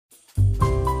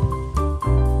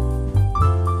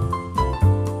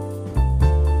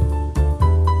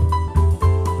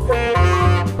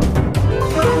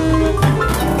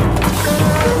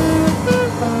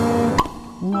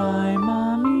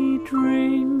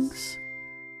Drinks.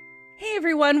 Hey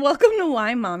everyone, welcome to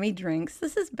Why Mommy Drinks.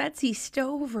 This is Betsy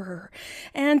Stover,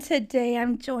 and today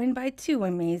I'm joined by two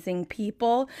amazing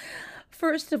people.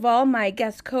 First of all, my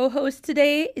guest co-host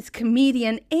today is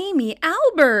comedian Amy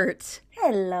Albert.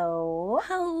 Hello.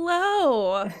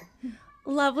 Hello.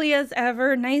 Lovely as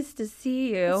ever. Nice to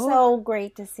see you. So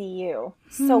great to see you.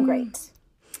 So great.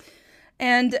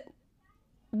 And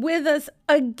with us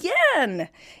again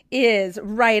is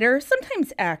writer,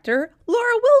 sometimes actor,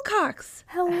 Laura Wilcox.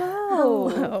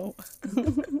 Hello.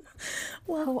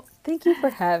 Well, thank you for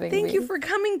having me. Thank you for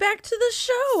coming back to the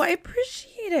show. I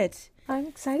appreciate it. I'm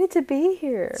excited to be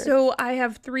here. So I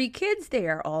have 3 kids. They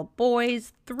are all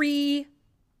boys. 3,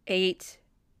 8.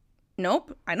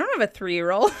 Nope, I don't have a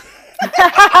 3-year-old.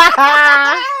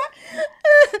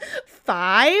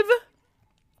 5.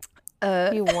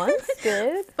 You once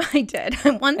did? I did.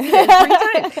 I once did 3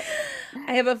 times.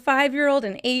 I have a 5-year-old,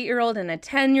 an 8-year-old, and a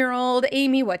 10-year-old.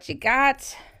 Amy, what you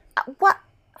got? What?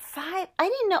 5? I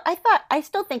didn't know. I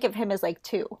still think of him as like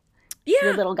 2. Yeah.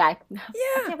 Your little guy. Yeah.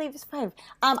 I can't believe it's 5.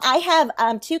 I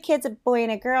have 2 kids, a boy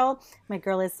and a girl. My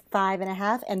girl is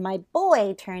 5.5, and my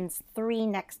boy turns 3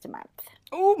 next month.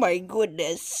 Oh my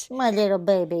goodness. My little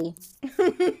baby.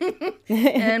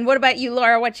 And what about you,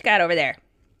 Laura? What you got over there?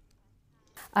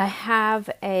 I have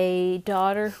a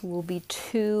daughter who will be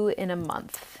 2 in a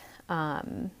month.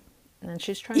 And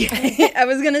she's trying to... I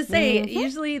was going to say,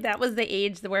 usually that was the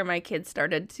age where my kids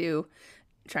started to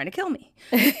trying to kill me.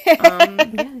 Yeah,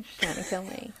 she's trying to kill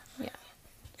me. Yeah.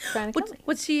 She's trying to kill me.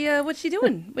 What's she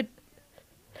doing?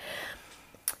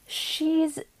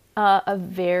 She's a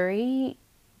very...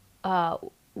 I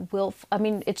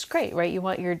mean, it's great, right? You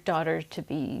want your daughter to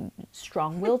be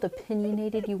strong-willed,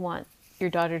 opinionated. You want your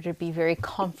daughter to be very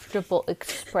comfortable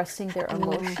expressing their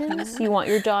emotions. You want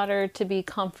your daughter to be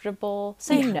comfortable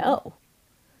saying no.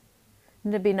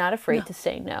 And to be not afraid to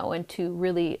say no and to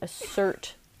really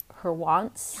assert her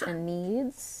wants and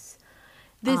needs.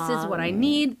 This is what I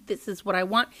need. This is what I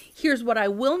want. Here's what I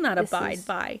will not abide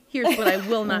by. Here's what I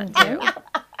will not do.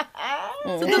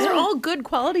 So those are all good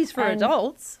qualities for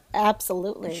adults.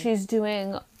 Absolutely. She's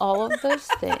doing all of those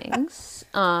things.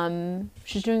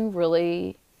 She's doing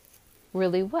really,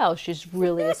 really well. She's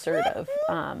really assertive.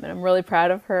 And I'm really proud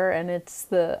of her. And it's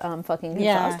the fucking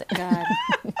exhausting. God.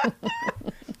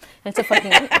 It's a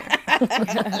fucking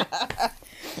nightmare.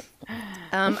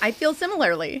 I feel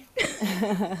similarly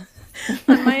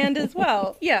on my end as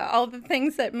well. Yeah, all the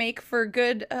things that make for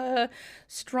good,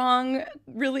 strong,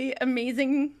 really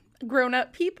amazing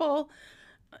grown-up people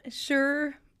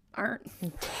sure aren't.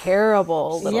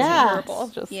 Terrible little Yeah.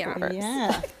 just Yeah. worse.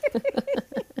 Yeah.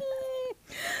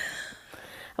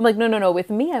 I'm like, no. With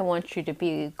me, I want you to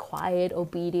be quiet,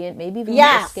 obedient, maybe even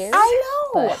Yeah. scared. I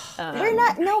know. But, They're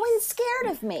not. No one's scared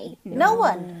of me. No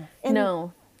one. And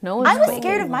no one's I was quaking.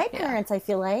 scared of my Yeah. parents, I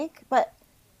feel like, but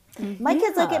my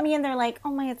kids look at me and they're like,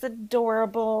 "Oh my, it's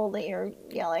adorable that you're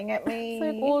yelling at me." It's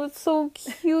like, well, it's so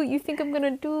cute. You think I'm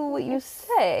gonna do what you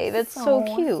say? That's so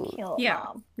cute. Yeah.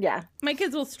 Mom. Yeah. My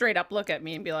kids will straight up look at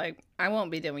me and be like, I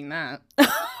won't be doing that.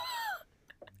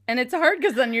 And it's hard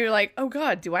because then you're like, oh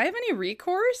God, do I have any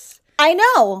recourse? I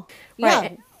know.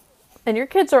 Right. Yeah. And your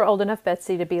kids are old enough,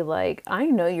 Betsy, to be like, I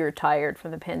know you're tired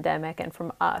from the pandemic and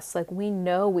from us. Like, we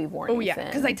know we worn Oh you yeah, thin.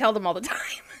 because I tell them all the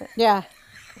time. Yeah.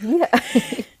 Yeah.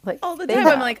 Like, All the they time.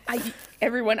 know. I'm like,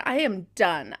 everyone, I am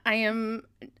done. I'm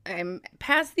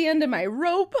past the end of my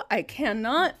rope. I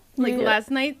cannot. Like last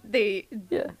night last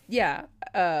night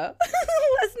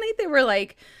they were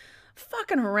like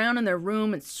fucking around in their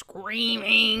room and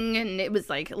screaming, and it was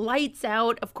like lights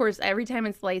out. Of course, every time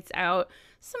it's lights out,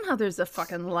 somehow there's a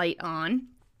fucking light on.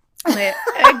 And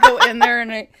I go in there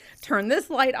and I turn this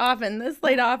light off and this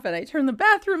light off, and I turn the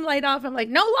bathroom light off. I'm like,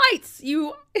 no lights.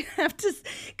 You have to,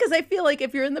 because I feel like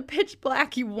if you're in the pitch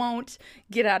black, you won't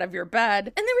get out of your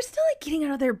bed. And they were still like getting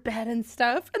out of their bed and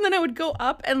stuff. And then I would go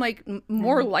up and like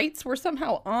more lights were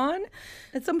somehow on.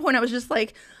 At some point I was just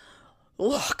like,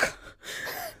 look,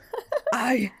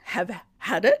 I have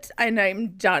had it and I'm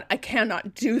done. I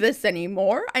cannot do this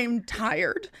anymore. I'm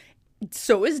tired.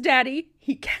 So is Daddy.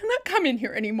 He cannot come in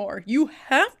here anymore. You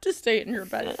have to stay in your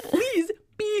bed. Please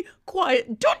be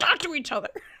quiet. Don't talk to each other.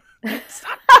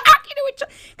 Stop talking to each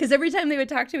other. Because every time they would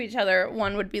talk to each other,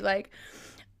 one would be like,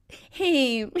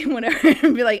 hey, whatever.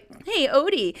 And be like, hey,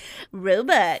 Odie,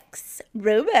 Robux.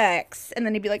 And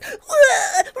then he'd be like,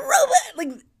 Robux.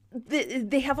 Like,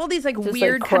 they have all these like Just,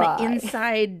 weird like, kind of cry.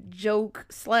 inside joke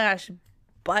 /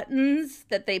 buttons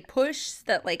that they push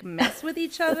that like mess with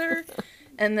each other.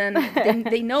 And then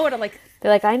they know how to like...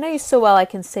 They're like, I know you so well I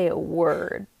can say a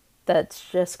word that's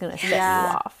just going to set you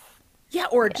off. Yeah,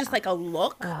 or just like a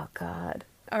look. Oh, God.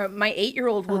 My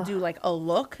 8-year-old will do like a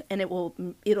look, and it'll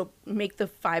make the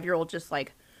 5-year-old just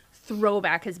like throw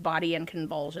back his body in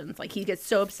convulsions. Like he gets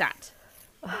so upset.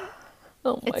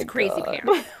 Oh my It's crazy, God.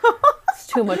 Pam. It's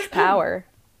too much power.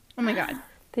 Oh my God.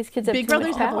 These kids have Big too much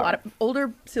brothers have a power. lot of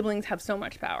older siblings have so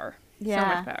much power. Yeah.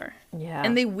 So much power. Yeah.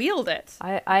 And they wield it.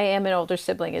 I am an older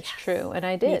sibling, it's true. And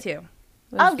I did. Me too.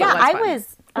 Oh yeah, fun. I It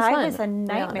was fun. a To be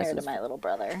nightmare honest, to it's my little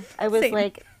brother. I was Same.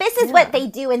 like, this is what they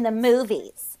do in the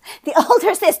movies. The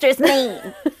older sister's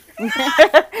mean.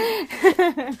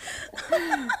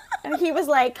 And he was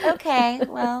like, okay,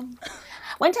 well.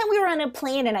 One time we were on a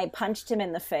plane and I punched him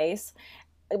in the face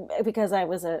because I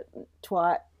was a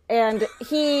twat. And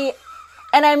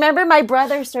I remember my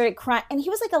brother started crying, and he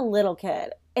was like a little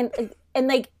kid. And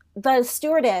like the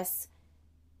stewardess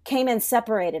came and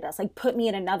separated us, like put me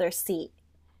in another seat.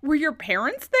 Were your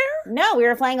parents there? No, we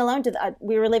were flying alone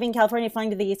we were living in California, flying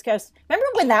to the East Coast. Remember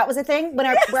when that was a thing? When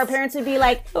our parents would be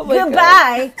like, Oh my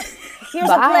goodbye. Here's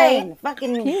a Bye. plane.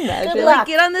 Fucking you imagine? good Like, luck.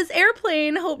 get on this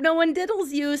airplane. Hope no one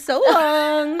diddles you. So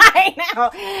long. I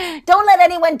know. Don't let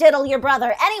anyone diddle your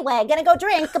brother. Anyway, gonna go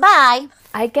drink. Goodbye.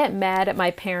 I get mad at my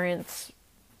parents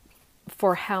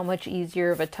for how much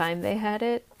easier of a time they had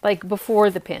it. Like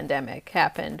before the pandemic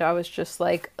happened, I was just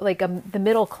like the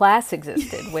middle class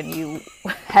existed when you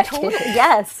had kids.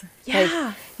 Yes.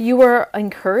 Yeah. You were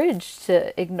encouraged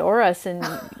to ignore us and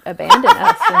abandon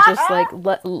us and just like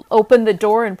open the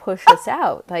door and push us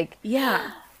out. Like Yeah.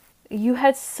 you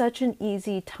had such an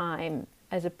easy time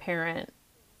as a parent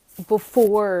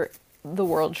before the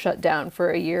world shut down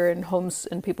for a year and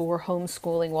people were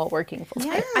homeschooling while working full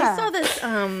time. I saw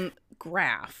this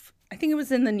graph. I think it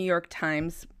was in the New York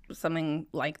Times, something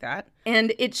like that.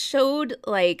 And it showed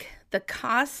like the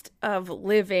cost of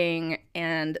living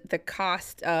and the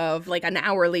cost of like an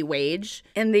hourly wage.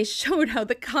 And they showed how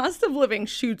the cost of living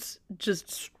shoots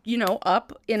just,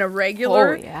 up in a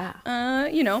regular, Oh,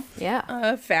 yeah.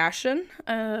 yeah, fashion.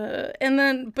 And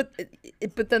then, but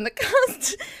then the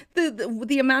cost,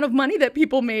 the amount of money that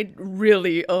people made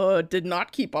really did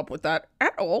not keep up with that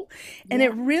at all. And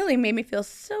it really made me feel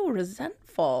so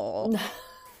resentful.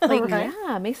 Like,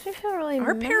 Yeah, it makes me feel really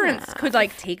our mad. parents could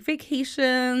like take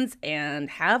vacations and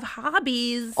have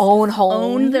hobbies, Own homes.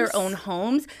 own their own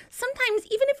homes. Sometimes,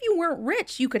 even if you weren't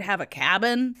rich, you could have a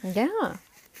cabin. Yeah. You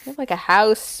have like a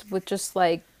house with just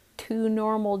like 2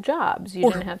 normal jobs. You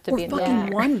didn't have to be in fucking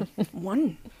debt.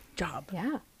 one job.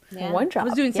 Yeah. Yeah. One job. I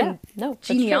was doing some No, that's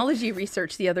true. genealogy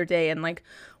research the other day, and like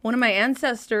one of my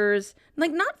ancestors,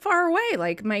 like not far away,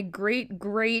 like my great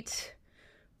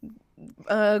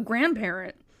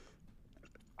grandparent.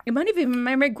 It might have even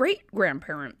been my great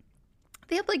grandparent.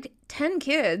 They had like 10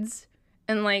 kids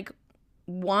and like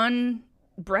 1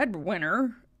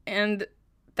 breadwinner, and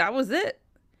that was it.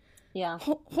 Yeah.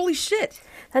 Holy shit.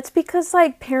 That's because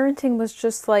like parenting was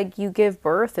just like you give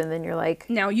birth and then you're like,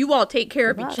 Now you all take care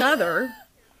of each other.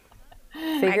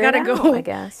 figure I gotta it out, go I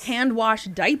guess. hand wash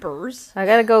diapers. I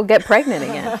gotta go get pregnant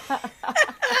again.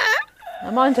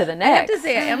 I'm on to the I have next. to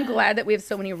say, I am glad that we have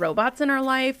so many robots in our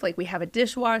life. Like we have a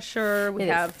dishwasher, we It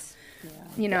is. have,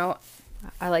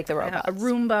 I like the robots.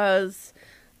 Roombas.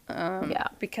 Yeah.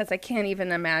 Because I can't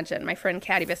even imagine. My friend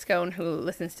Catty Viscone, who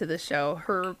listens to this show,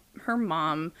 her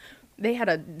mom, they had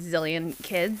a zillion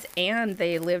kids, and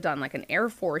they lived on like an Air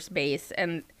Force base,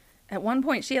 and at one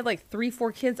point she had like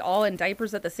 3-4 kids all in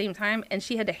diapers at the same time, and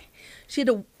she had to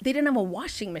they didn't have a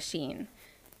washing machine,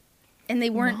 and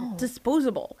they weren't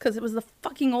disposable because it was the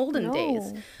fucking olden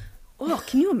days. Oh,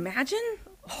 can you imagine?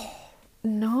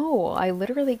 No, I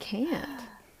literally can't.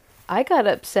 I got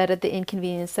upset at the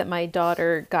inconvenience that my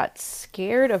daughter got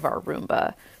scared of our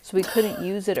Roomba, so we couldn't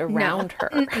use it around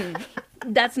her.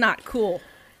 That's not cool.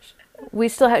 We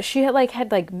still had,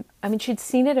 I mean, she'd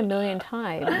seen it a million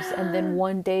times, and then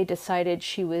one day decided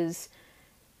she was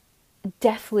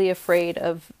deathly afraid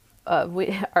of,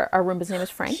 our Roomba's name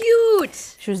is Frank.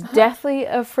 Cute. She was deathly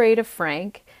afraid of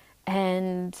Frank,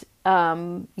 and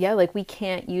like we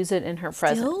can't use it in her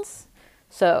presence.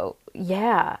 So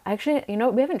yeah, actually,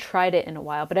 we haven't tried it in a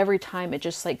while, but every time it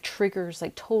just like triggers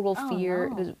like total fear.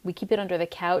 no. We keep it under the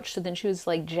couch, so then she was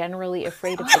like generally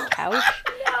afraid of the couch.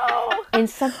 And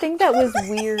something that was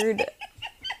weird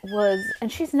was,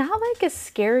 and she's not like a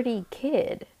scaredy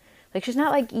kid. Like she's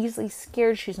not like easily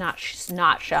scared. She's not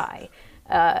shy.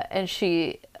 And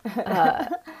she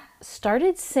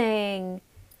started saying,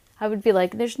 I would be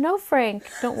like, "There's no Frank.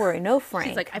 Don't worry, no Frank."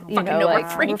 She's like, "I fucking know where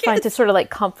Frank we're fine," is. to sort of like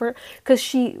comfort, because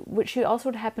what she also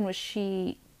would happen was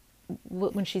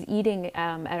when she's eating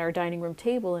at our dining room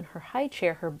table in her high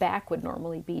chair, her back would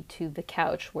normally be to the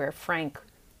couch where Frank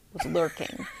was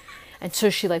lurking. And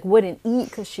so she like wouldn't eat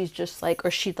because she's just like,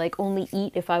 or she'd like only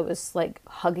eat if I was like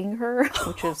hugging her,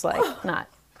 which is like not,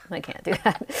 I can't do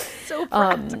that. So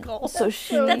practical. So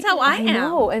she, that's how I am.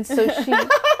 know. And so she,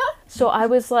 so I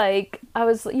was,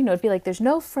 you know, it'd be like, there's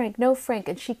no Frank, no Frank.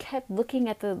 And she kept looking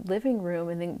at the living room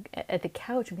and then at the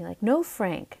couch and be like, no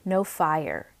Frank, no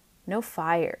fire, no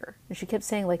fire. And she kept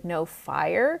saying like, no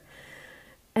fire.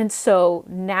 And so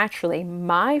naturally,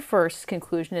 my first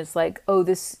conclusion is like, oh,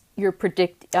 this, you're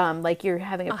like you're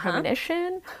having a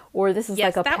premonition, or this is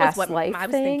like a past life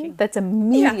thing. Thinking. That's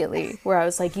immediately where I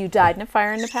was like, you died in a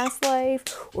fire in the past life,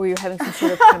 or you're having some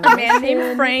sort of premonition. A man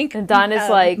named Frank. And Don is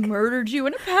like, murdered you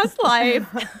in a past life.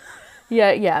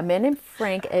 yeah, a man named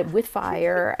Frank with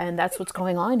fire, and that's what's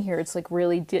going on here. It's like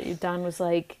really, Don was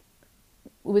like,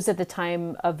 it was at the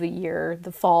time of the year,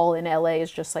 the fall in LA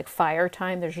is just like fire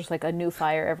time. There's just like a new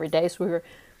fire every day. So we were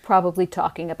probably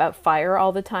talking about fire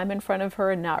all the time in front of her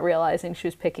and not realizing she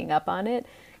was picking up on it.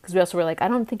 Because we also were like, I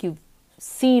don't think you've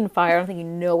seen fire. I don't think you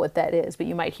know what that is, but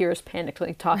you might hear us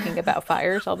panically talking about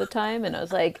fires all the time. And I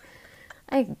was like,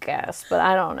 I guess, but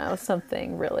I don't know,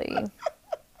 something really...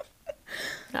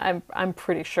 I'm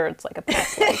pretty sure it's like a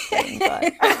past life thing,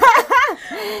 but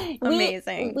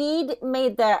amazing. We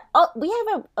made the we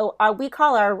have we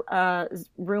call our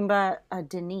Roomba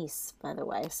Denise, by the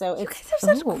way. So you guys have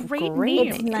such great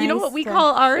names. Nice. You know what we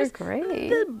call ours? Great.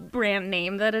 The brand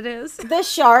name that it is. The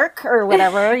Shark or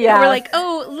whatever. Yeah, we're like,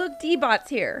 oh look, D-Bot's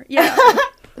here. Yeah.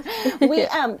 we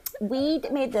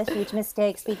made the huge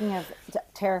mistake. Speaking of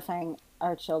terrifying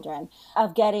our children,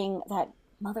 of getting that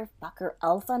motherfucker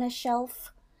elf on a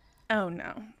shelf. Oh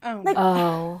no! Oh, like,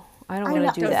 oh, I don't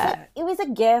want to do that. It was a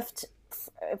gift.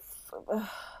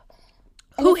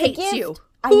 Who hates you?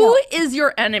 Who is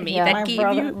your enemy that gave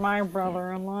you? My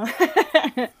brother-in-law.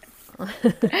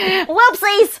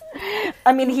 Whoopsies!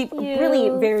 I mean, he really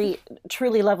very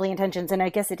truly lovely intentions, and I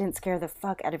guess it didn't scare the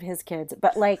fuck out of his kids.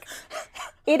 But like,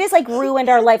 it has like ruined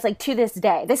our lives. Like to this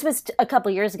day, this was a couple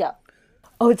years ago.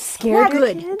 Oh, it's scared.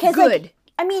 Good. Like,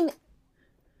 I mean.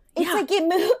 It's like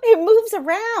it moves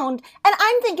around. And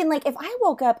I'm thinking, like, if I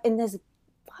woke up in this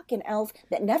fucking elf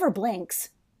that never blinks.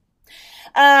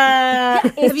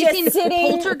 Have you seen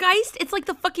Poltergeist? It's like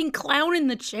the fucking clown in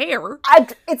the chair.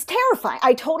 It's terrifying.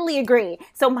 I totally agree.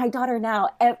 So my daughter now,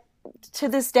 to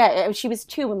this day, she was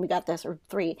 2 when we got this, or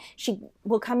 3. She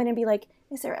will come in and be like,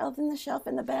 is there elf in the shelf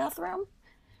in the bathroom?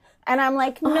 And I'm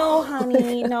like, no,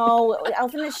 honey, no.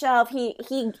 Elf on the Shelf, he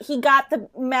got the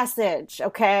message,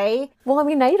 okay? Well, I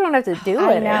mean, now you don't have to do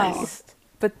it, at least.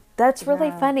 But that's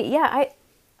really funny. Yeah, I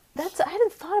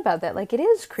hadn't thought about that. Like, it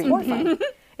is creepy.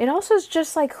 It also is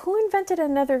just like, who invented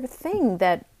another thing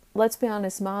that, let's be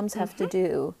honest, moms have to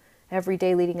do every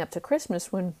day leading up to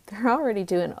Christmas when they're already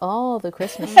doing all the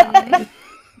Christmas shopping?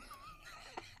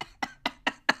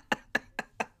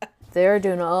 They're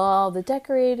doing all the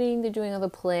decorating, they're doing all the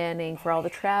planning for all the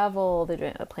travel, they're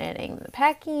doing the planning, the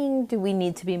packing. Do we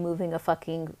need to be moving a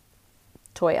fucking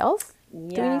toy elf?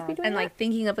 Yeah. Do we need to be doing and that? like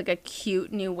thinking of like a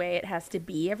cute new way it has to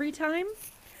be every time?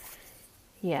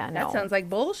 Yeah, no. That sounds like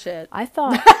bullshit. I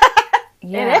thought,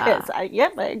 yeah. It is.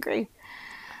 Yep, I agree.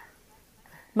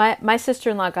 My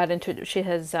sister-in-law got into it. She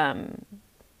has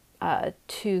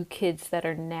 2 kids that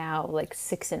are now like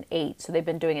 6 and 8, so they've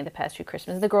been doing it the past few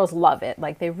Christmas. The girls love it,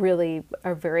 like they really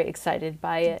are very excited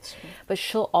by it. But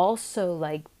she'll also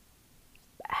like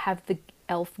have the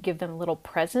elf give them little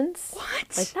presents.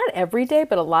 What? Like not every day,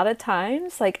 but a lot of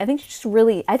times. Like I think she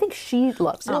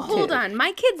loves it. Well, hold on.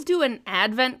 My kids do an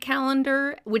advent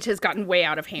calendar, which has gotten way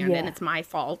out of hand, and it's my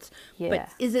fault. Yeah. But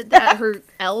is it that her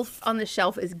elf on the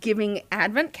shelf is giving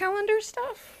advent calendar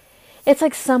stuff? It's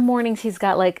like some mornings he's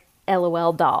got like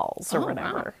LOL dolls or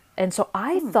whatever. Wow. And so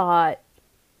I thought,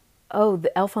 oh,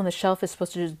 the elf on the shelf is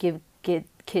supposed to just give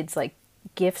kids like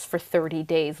gifts for 30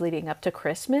 days leading up to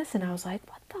Christmas. And I was like,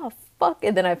 what the fuck?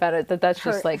 And then I found out that that's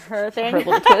just like her thing. Her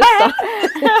little twist on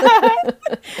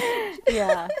it.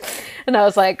 Yeah. And I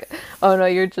was like, oh no,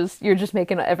 you're just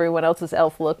making everyone else's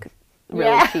elf look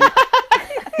really cheap.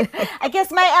 I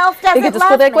guess my elf doesn't They get to love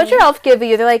school, like, me. what's your elf give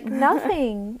you? They're like,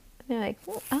 nothing. They're like,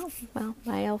 oh, well,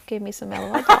 my elf gave me some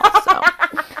LOL dolls, so.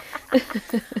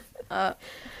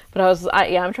 But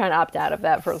I'm trying to opt out of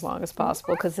that for as long as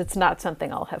possible because it's not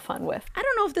something I'll have fun with. I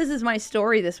don't know if this is my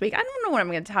story this week. I don't know what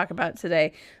I'm going to talk about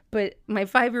today, but my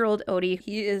 5-year-old Odie,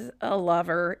 he is a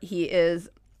lover. He is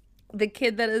the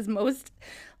kid that is most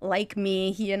like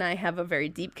me. He and I have a very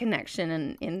deep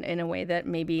connection in a way that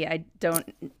maybe I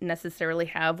don't necessarily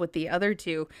have with the other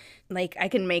two. Like I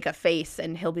can make a face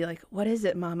and he'll be like, what is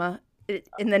it, mama?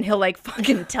 And then he'll like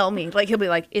fucking tell me, like he'll be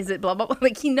like, is it blah blah blah,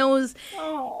 like he knows,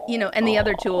 you know. And the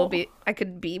other two will be, I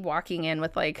could be walking in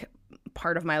with like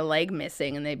part of my leg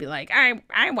missing, and they'd be like, I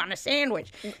want a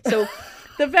sandwich. So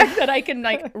the fact that I can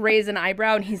like raise an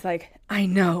eyebrow and he's like, I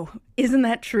know, isn't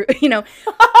that true? You know,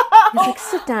 He's like,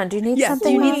 sit down. Do you need something?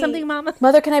 Do you Mom? need something, Mama?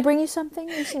 Mother, can I bring you something?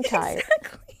 You seem tired.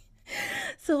 Exactly.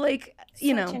 So like,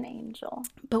 you Such know, an angel.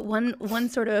 but one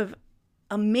sort of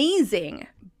amazing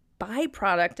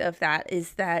byproduct of that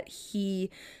is that he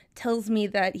tells me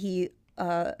that he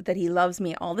loves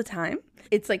me all the time.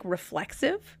 It's like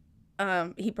reflexive.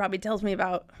 He probably tells me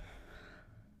about,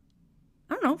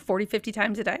 I don't know, 40, 50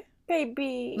 times a day.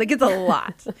 Baby. Like, it's a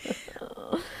lot.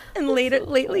 And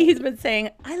lately he's been saying,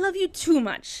 I love you too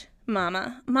much,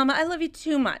 Mama. Mama, I love you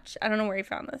too much. I don't know where he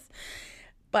found this.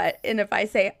 And if I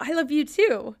say, I love you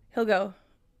too, he'll go,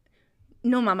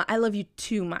 no, Mama, I love you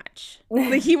too much.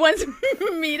 Like, he wants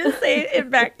me to say it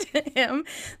back to him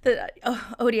that,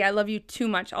 oh, Odie, I love you too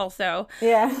much also.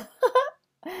 Yeah.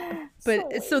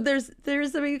 But so there's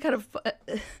a kind of,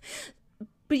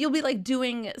 but you'll be like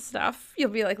doing stuff.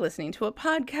 You'll be like listening to a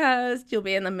podcast. You'll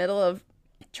be in the middle of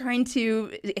trying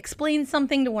to explain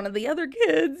something to one of the other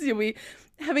kids. You'll be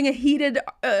having a heated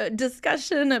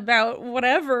discussion about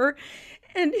whatever.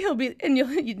 And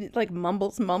you like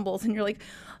mumbles, and you're like,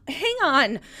 hang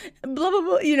on, blah, blah,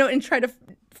 blah, you know, and try to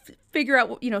figure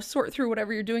out, you know, sort through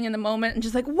whatever you're doing in the moment, and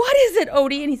just like, what is it,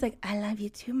 Odie? And he's like, I love you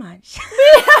too much.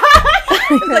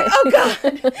 It's like, oh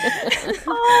God.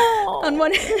 Oh. On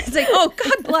one hand, it's like, oh,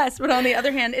 God bless. But on the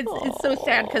other hand, it's so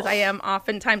sad because I am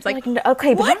oftentimes like, No,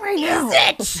 okay, but what not right now.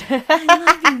 is it? I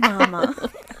love you, Mama.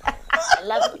 I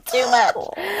love you too much.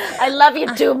 I love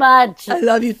you too much. I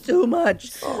love you too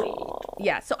much.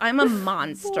 Yeah, so I'm a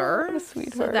monster. What a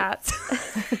sweetheart. So that's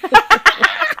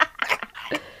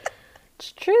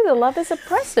It's true. The love is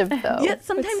oppressive, though. yeah.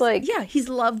 Sometimes, it's like, yeah, he's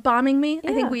love bombing me.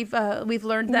 I think Yeah. we've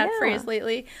learned that Yeah. phrase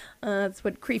lately. It's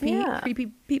what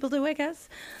creepy people do, I guess.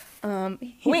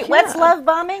 Wait, what's love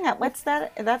bombing? What's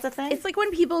that? That's a thing? It's like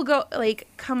when people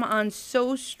come on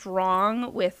so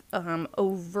strong with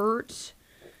overt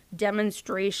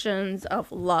demonstrations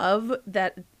of love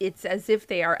that it's as if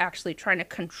they are actually trying to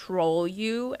control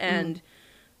you and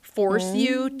force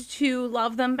you to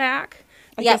love them back.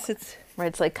 I guess it's right,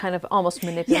 it's like kind of almost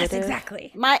manipulative. yes,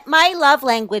 exactly. My love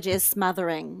language is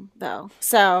smothering, though.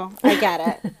 So I get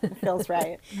it. It feels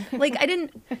right. Like I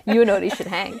didn't. You and Odie should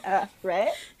hang.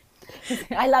 Right?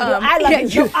 I love you. I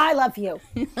love you. I love you.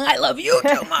 I love you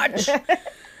too much.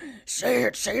 Say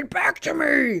it back to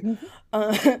me.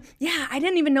 Yeah, I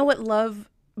didn't even know what love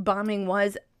bombing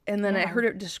was, and then I heard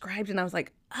it described, and I was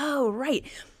like, oh, right.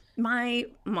 My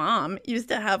mom used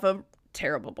to have a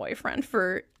terrible boyfriend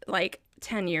for like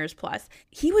 10 years plus.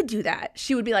 He would do that.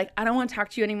 She would be like, I don't want to talk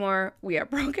to you anymore. We are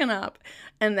broken up.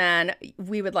 And then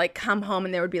we would like come home,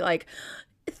 and there would be like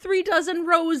 3 dozen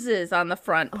roses on the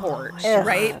front porch,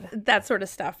 right? That sort of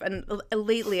stuff. And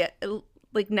lately,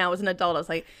 like now as an adult, I was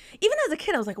like, even as a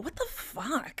kid, I was like, what the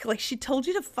fuck? Like, she told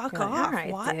you to fuck off. all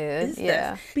right, What dude. is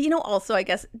Yeah. this? But you know, also, I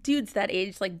guess dudes that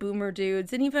age, like boomer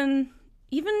dudes, and even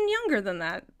younger than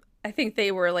that, I think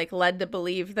they were like led to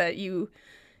believe that you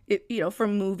know,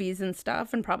 from movies and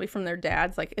stuff, and probably from their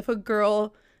dads, like if a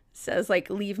girl says like,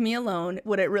 leave me alone,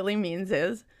 what it really means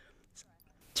is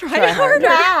try harder.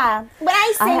 Yeah. When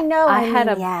I say no, I had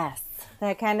mean a- yes.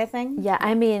 That kind of thing. Yeah,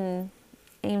 I mean,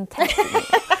 aim testing.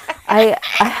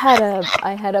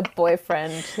 I had a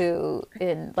boyfriend who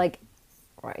in like,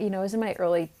 you know, it was in my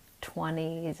early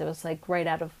 20s. It was like right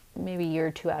out of maybe a year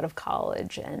or two out of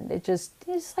college, and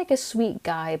he's like a sweet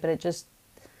guy, but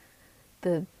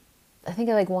I think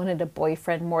I like wanted a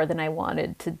boyfriend more than I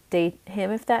wanted to date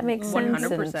him, if that makes sense.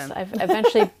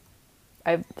 100%.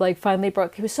 I've like finally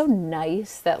he was so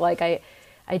nice that like I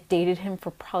dated him for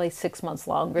probably 6 months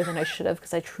longer than I should have,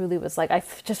 because I truly was like,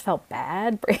 just felt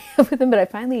bad breaking up with him, but I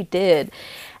finally did.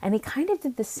 And he kind of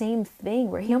did the same thing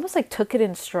where he almost like took it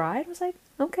in stride. I was like,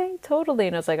 okay, totally.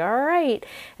 And I was like, all right.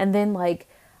 And then like,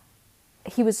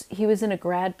 he was in a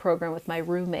grad program with my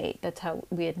roommate. That's how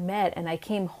we had met. And I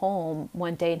came home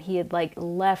one day, and he had like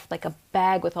left like a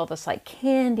bag with all this like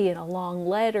candy and a long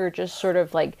letter, just sort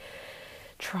of like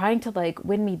trying to like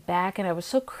win me back. And I was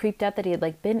so creeped out that he had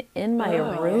like been in my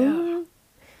room. Yeah.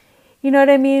 You know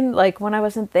what I mean? Like when I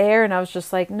wasn't there, and I was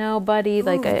just like, no, buddy,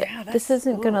 like this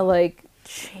isn't gonna like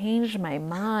change my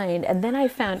mind. And then I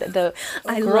found the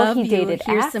girl he dated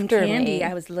Here's after some candy. me.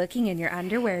 I was looking in your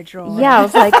underwear drawer. Yeah, I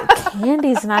was like,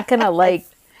 candy's not gonna like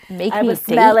make I me was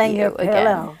date smelling you your again.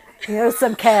 pillow. Here's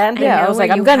some candy. Yeah, I was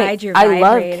like, I'm gonna. I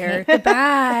love candy.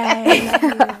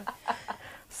 Goodbye.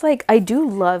 It's like, I do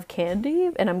love candy,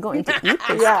 and I'm going to eat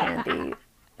this candy,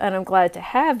 and I'm glad to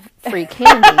have free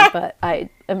candy, but I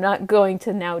am not going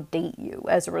to now date you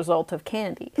as a result of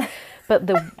candy. But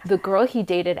the girl he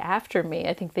dated after me,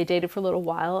 I think they dated for a little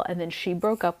while, and then she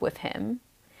broke up with him.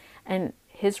 And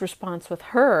his response with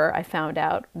her, I found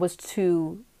out, was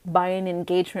to buy an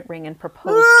engagement ring and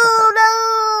propose to her.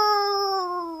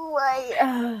 No!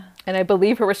 And I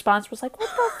believe her response was like, what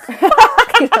the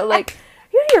fuck? You know, like,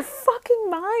 you're out of your fucking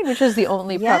mind, which is the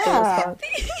only proper response.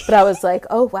 But I was like,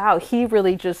 oh, wow, he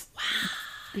really just...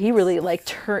 He really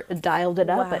like dialed it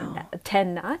up at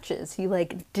 10 notches. He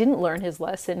like didn't learn his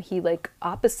lesson. He like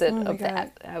opposite of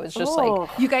that. I was just like,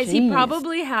 you guys, geez. he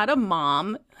probably had a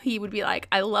mom. He would be like,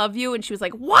 I love you. And she was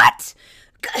like, what?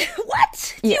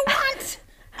 What do you want?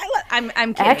 I'm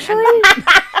kidding. Actually,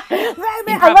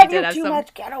 I love you too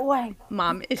much. Get away.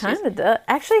 Mom issues. kind of does.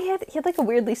 Actually, he had like a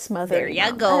weirdly smothered. There you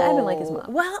mom. go. I didn't like his mom.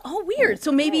 Well, weird.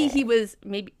 So maybe he was,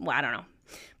 well, I don't know.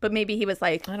 But maybe he was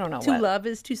like, I don't know to what. love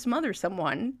is to smother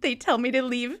someone. They tell me to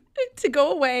leave, to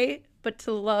go away, but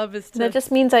to love is to... That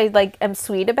just means I like am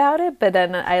sweet about it, but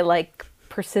then I like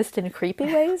persist in creepy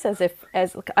ways, as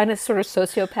on a sort of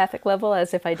sociopathic level,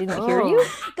 as if I didn't hear you.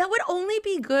 That would only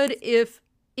be good if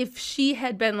she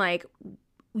had been like,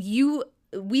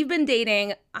 we've been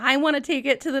dating, I want to take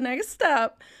it to the next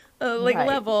step,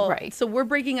 level. Right. So we're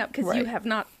breaking up because you have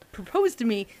not proposed to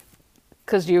me.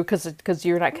 Because you're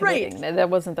not committing. Right. That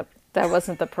wasn't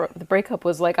the breakup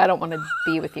was like, I don't want to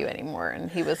be with you anymore.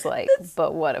 And he was like,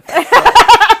 but what if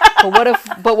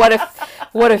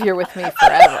what if you're with me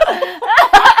forever?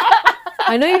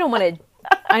 I know you don't want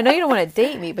to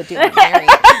date me, but do you want to marry me?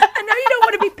 I know you don't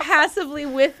want to be passively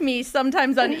with me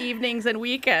sometimes on evenings and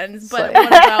weekends, but what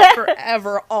about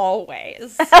forever,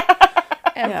 always?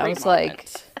 I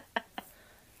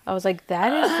was like,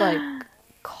 that is like,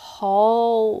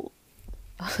 call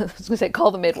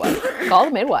the midwife. Call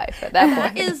the midwife at that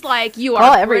point. Is like, you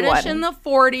Call are British everyone. in the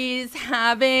 40s,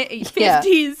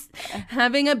 50s,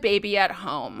 having a baby at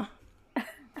home.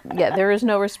 Yeah, there is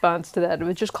no response to that. It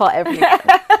would just call everyone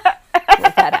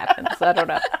if that happens. I don't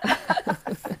know.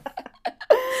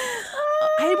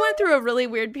 I went through a really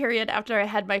weird period after I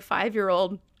had my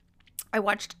 5-year-old.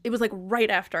 It was like right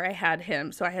after I had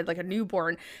him. So I had like a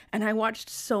newborn, and I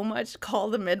watched so much Call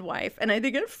the Midwife, and I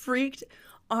think it freaked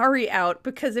Ari out,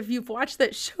 because if you've watched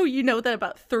that show, you know that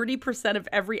about 30% of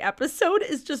every episode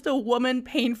is just a woman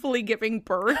painfully giving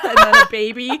birth, and then a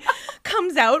baby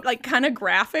comes out like kind of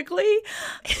graphically.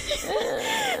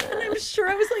 And I'm sure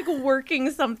I was like working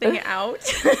something out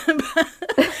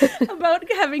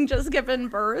about having just given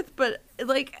birth, but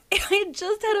like I had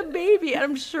just had a baby, and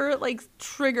I'm sure it like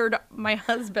triggered my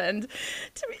husband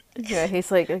to be... Yeah,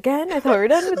 he's like, again, I thought we were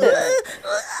done with this.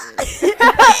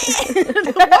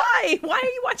 Why? Why are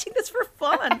you watching this for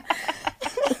fun?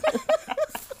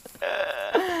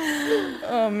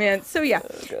 Oh man. So yeah.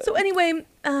 So anyway,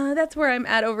 that's where I'm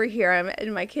at over here.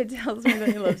 And my kid tells me that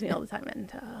he loves me all the time,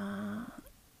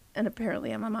 and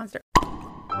apparently I'm a monster.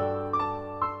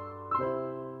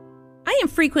 I am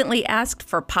frequently asked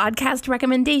for podcast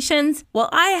recommendations. Well,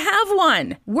 I have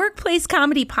one. Workplace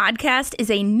Comedy Podcast is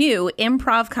a new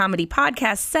improv comedy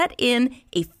podcast set in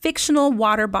a fictional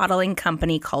water bottling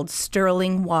company called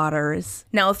Sterling Waters.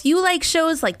 Now, if you like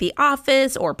shows like The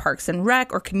Office or Parks and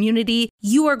Rec or Community,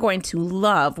 you are going to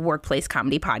love Workplace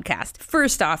Comedy Podcast.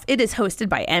 First off, it is hosted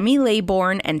by Emmy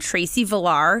Laybourne and Tracy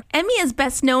Villar. Emmy is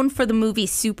best known for the movie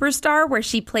Superstar, where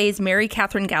she plays Mary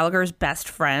Catherine Gallagher's best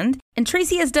friend. And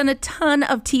Tracy has done a ton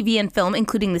of TV and film,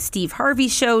 including The Steve Harvey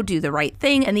Show, Do the Right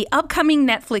Thing, and the upcoming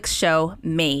Netflix show,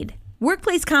 Made.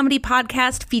 Workplace Comedy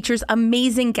Podcast features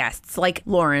amazing guests like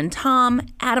Lauren Tom,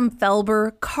 Adam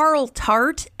Felber, Carl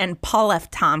Tart, and Paul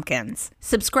F. Tompkins.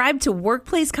 Subscribe to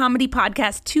Workplace Comedy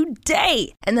Podcast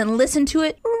today, and then listen to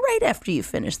it right after you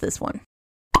finish this one.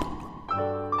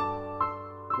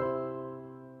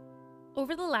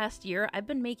 Over the last year, I've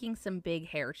been making some big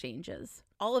hair changes.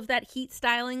 All of that heat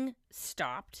styling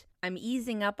stopped. I'm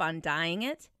easing up on dyeing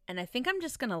it, and I think I'm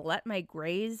just gonna let my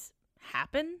grays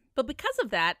happen. But because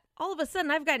of that, all of a sudden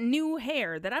I've got new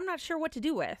hair that I'm not sure what to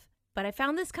do with. But I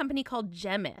found this company called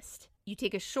Gemist. You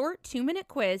take a short 2-minute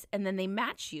quiz, and then they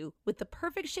match you with the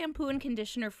perfect shampoo and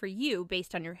conditioner for you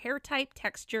based on your hair type,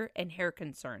 texture, and hair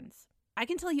concerns. I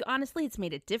can tell you honestly, it's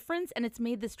made a difference, and it's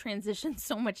made this transition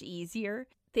so much easier.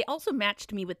 They also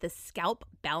matched me with this scalp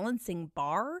balancing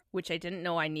bar, which I didn't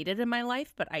know I needed in my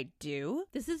life, but I do.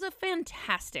 This is a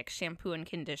fantastic shampoo and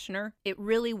conditioner. It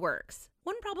really works.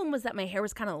 One problem was that my hair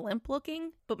was kind of limp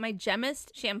looking, but my Gemist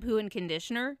shampoo and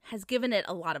conditioner has given it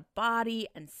a lot of body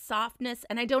and softness,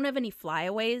 and I don't have any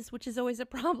flyaways, which is always a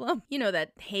problem. You know,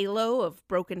 that halo of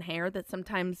broken hair that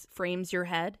sometimes frames your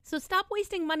head. So stop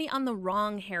wasting money on the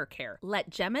wrong hair care. Let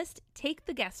Gemist take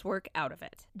the guesswork out of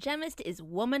it. Gemist is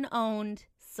woman-owned,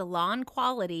 salon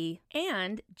quality,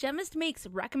 and Gemist makes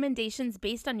recommendations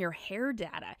based on your hair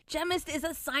data. Gemist is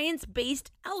a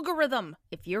science-based algorithm.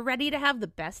 If you're ready to have the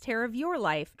best hair of your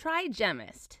life, try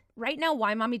Gemist. Right now,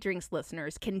 Why Mommy Drinks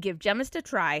listeners can give Gemist a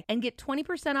try and get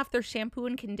 20% off their shampoo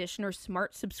and conditioner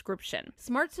Smart subscription.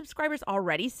 Smart subscribers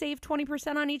already save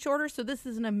 20% on each order, so this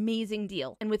is an amazing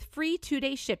deal. And with free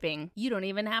 2-day shipping, you don't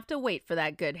even have to wait for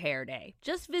that good hair day.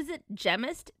 Just visit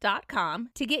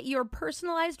Gemist.com to get your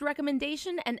personalized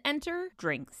recommendation and enter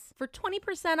drinks for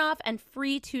 20% off and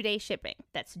free 2-day shipping.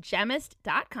 That's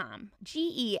Gemist.com,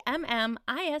 Gemmist.com,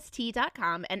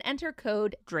 and enter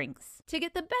code DRINKS to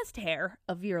get the best hair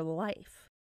of your life.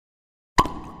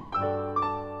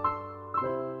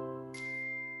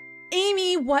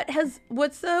 Amy, what's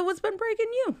been breaking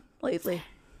you lately?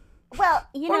 Well,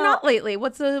 Or not lately.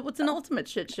 What's an ultimate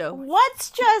shit show?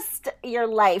 What's just your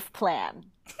life plan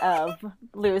of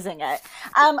losing it?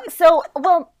 I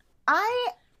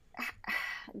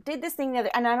did this thing the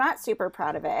other, and I'm not super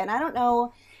proud of it, and I don't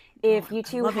know if you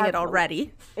two I'm loving it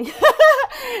already.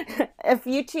 If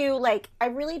you two I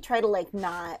really try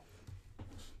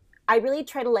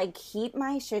to keep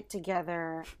my shit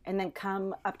together and then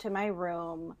come up to my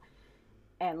room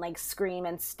and scream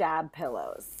and stab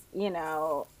pillows,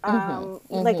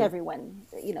 like everyone,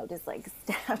 just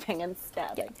stabbing and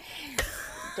stabbing. Yeah.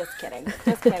 Just kidding.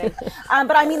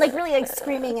 But I mean, really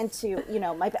screaming into,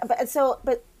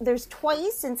 but there's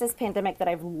twice since this pandemic that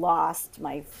I've lost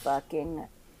my fucking.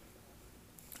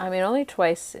 I mean, only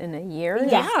twice in a year.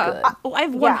 Yeah.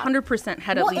 I've 100%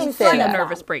 had at least 2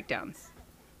 nervous breakdowns.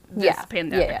 This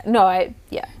pandemic. Yeah. No,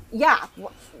 Yeah,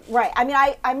 right. I mean,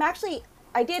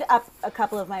 I did up a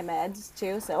couple of my meds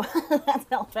too, so that's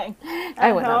helping.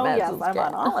 I went on meds. Yes, I'm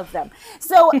on all of them.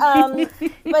 So,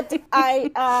 but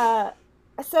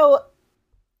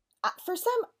for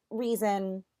some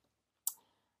reason,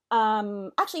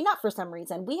 actually not for some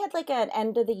reason, we had an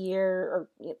end of the year or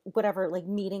whatever,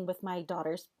 meeting with my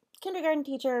daughter's kindergarten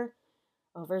teacher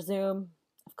over Zoom,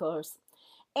 of course.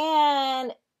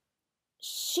 And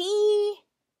she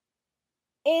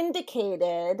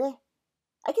indicated,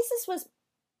 I guess this was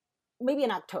maybe in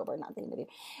October, not the end of the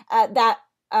year,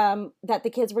 that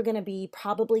the kids were going to be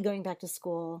probably going back to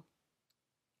school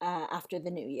after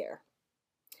the new year.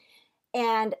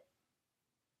 And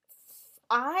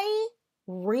I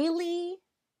really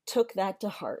took that to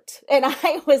heart. And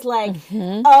I was like,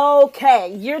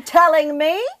 okay, you're telling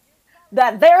me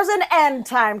that there's an end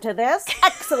time to this?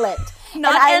 Excellent.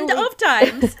 Not end of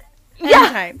times.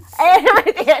 Yeah. And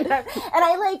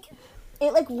I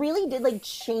it really did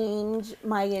change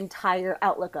my entire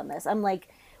outlook on this. I'm like,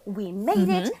 we made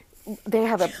it. They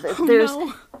have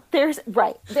there's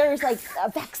a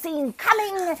vaccine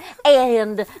coming,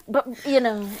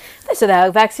 So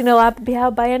the vaccine will be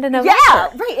out by end of November.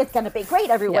 Yeah, right. It's gonna be great.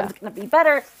 Everyone's gonna be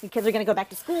better. The kids are gonna go back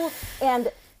to school,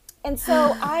 and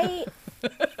so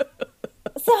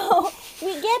so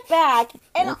we get back,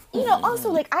 and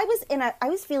also I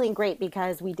was feeling great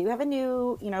because we do have a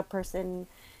new person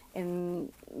in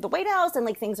the White House, and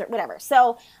things are whatever.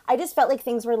 So I just felt like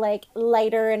things were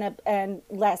lighter and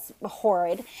less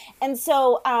horrid, and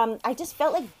so I just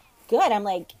felt good. I'm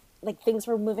like things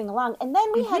were moving along, and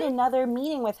then we had another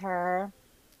meeting with her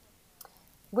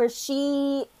where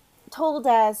she told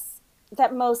us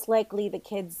that most likely the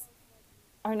kids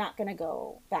are not going to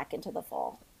go back into the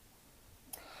fall.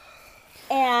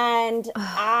 And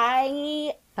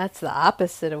that's the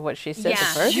opposite of what she said the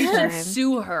first you time. should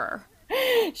sue her.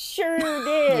 Sure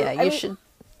did. Yeah, you should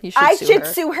I sue should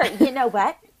her. sue her. You know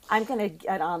what? I'm going to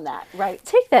get on that, right?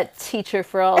 Take that teacher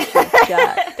for all she's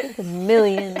got. Take the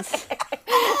millions.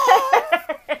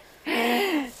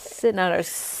 Sitting on her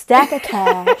stack of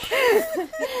cash.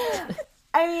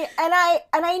 I mean, and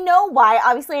I know why.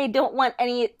 Obviously, I don't want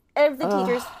any of the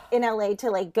teachers in LA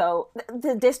to go.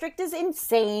 The district is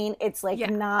insane. It's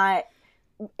not.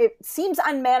 It seems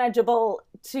unmanageable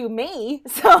to me.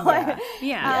 So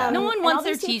no one wants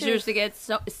their teachers to get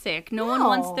sick. No one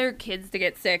wants their kids to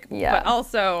get sick. Yeah. But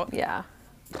also,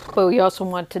 but we also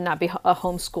want to not be a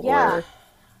homeschooler. Yeah.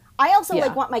 I also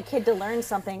want my kid to learn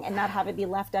something and not have it be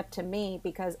left up to me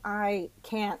because I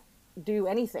can't do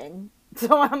anything.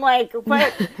 So I'm like,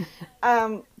 but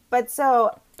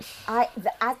so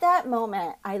at that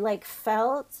moment, I Mm-hmm.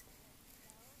 felt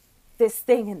this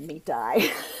thing in me die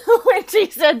when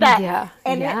she said that.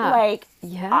 And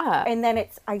and then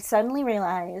I suddenly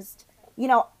realized,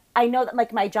 I know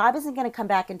that my job isn't going to come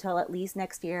back until at least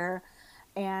next year,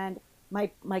 and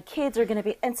my kids are going to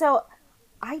be, and so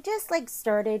I just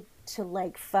started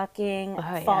to fucking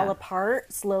fall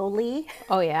apart slowly.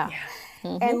 Oh yeah.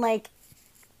 And I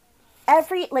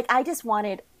just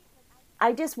wanted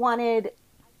I just wanted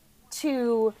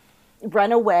to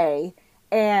run away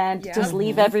and just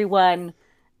leave everyone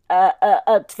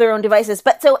to their own devices.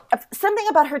 But so something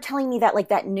about her telling me that, like,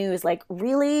 that news, like,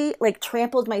 really, like,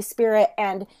 trampled my spirit.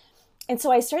 And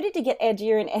so I started to get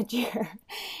edgier and edgier.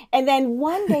 And then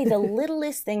one day, the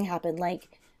littlest thing happened. Like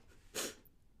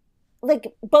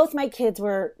both my kids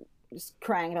were just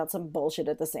crying about some bullshit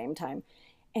at the same time.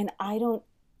 And I don't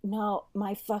know,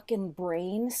 my fucking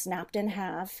brain snapped in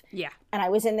half. Yeah. And I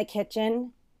was in the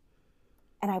kitchen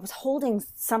and I was holding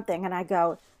something and I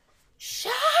go,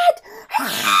 shut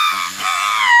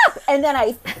up! And then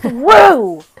I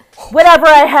threw whatever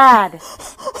I had.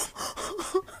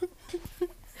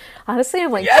 Honestly,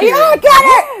 I'm like, yeah,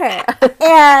 get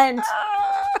it!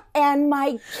 And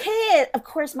my kid, of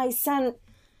course, my son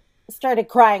started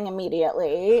crying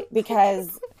immediately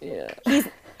because he's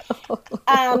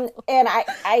and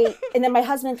then my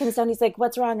husband comes down, he's like,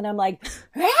 what's wrong? And I'm like,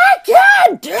 I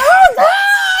can't do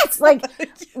this. Like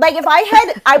if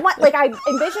I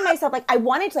envisioned myself, like I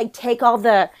wanted to like take all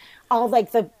the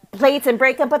plates and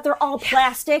break them, but they're all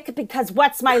plastic because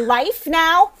what's my life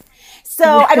now? So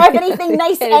I don't have anything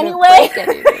nice anyway.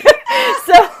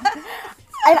 So,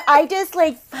 and I just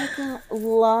like fucking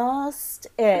lost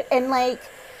it. And like,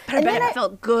 but I bet it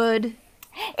felt good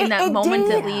in that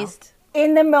moment at least.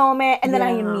 In the moment, and then I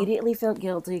immediately felt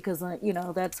guilty because,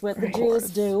 that's what the Jews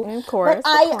do. Of course. But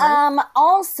I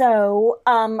also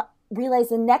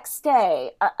realized the next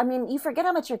day, I mean, you forget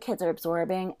how much your kids are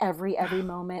absorbing every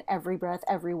moment, every breath,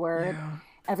 every word,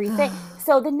 everything.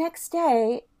 So the next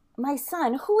day, my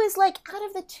son, who is like out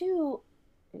of the two,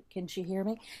 can she hear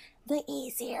me? The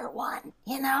easier one,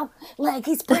 like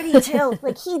he's pretty chill.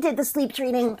 Like he did the sleep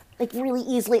training like really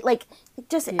easily. Like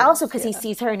just also because he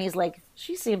sees her and he's like,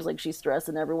 she seems like she's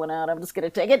stressing everyone out. I'm just gonna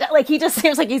take it. Like he just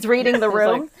seems like he's reading the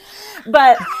room.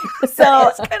 But so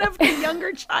it's kind of a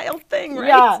younger child thing,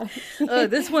 right? Yeah.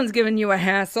 This one's giving you a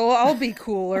hassle. I'll be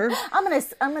cooler. I'm gonna.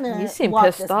 You seem walk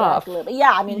pissed this off. Back a little bit.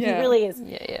 Yeah, I mean he really is.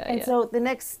 Yeah. And so the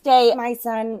next day, my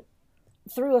son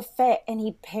threw a fit and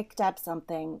he picked up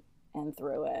something and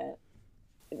threw it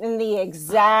in the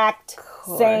exact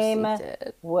same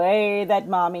way that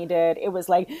mommy did. It was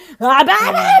like, and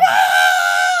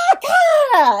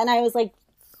I was like,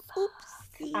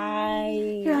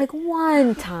 oopsie. You're like,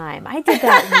 one time. I did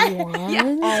that one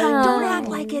time. Don't act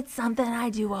like it's something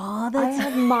I do all the time. I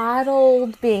have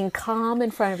modeled being calm in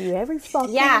front of you every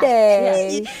fucking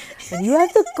day. And you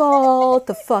have the gall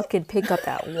to fucking pick up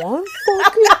that one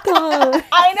fucking time.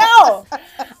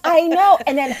 I know.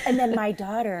 And then my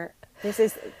daughter, this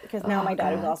is because now my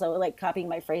daughter's also like copying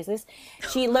my phrases.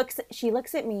 She looks at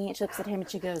me and she looks at him and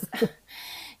she goes,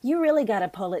 you really got to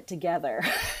pull it together.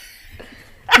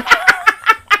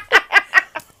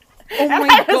 Oh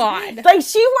my God. Like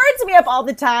she words me up all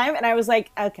the time. And I was like,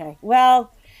 okay,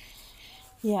 well,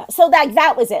 yeah. So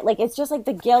that was it. Like, it's just like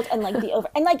the guilt and like the over,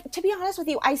 and like, to be honest with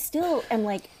you, I still am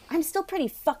like, I'm still pretty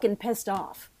fucking pissed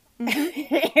off. But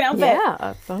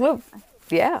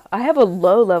yeah, I have a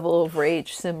low level of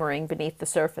rage simmering beneath the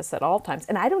surface at all times.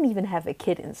 And I don't even have a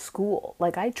kid in school.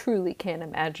 Like, I truly can't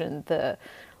imagine the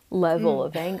level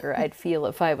of anger I'd feel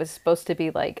if I was supposed to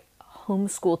be like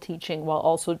homeschool teaching while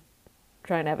also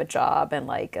trying to have a job and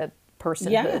like a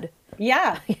personhood.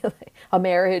 Yeah. A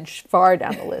marriage far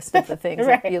down the list of the things.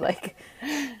 Right. I'd be like,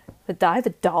 I have a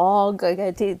dog, like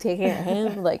I take care of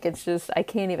him. Like, it's just, I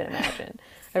can't even imagine.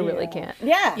 I really can't.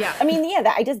 Yeah. I mean,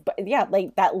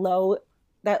 like that low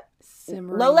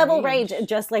level rage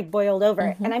just like boiled over.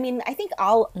 Mm-hmm. And I mean, I think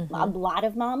a lot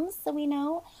of moms that we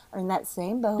know are in that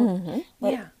same boat. Mm-hmm.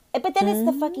 But then it's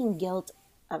the fucking guilt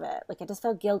of it. Like, I just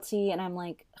felt guilty and I'm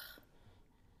like,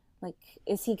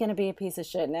 is he going to be a piece of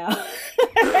shit now?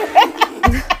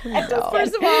 No.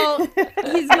 First of all,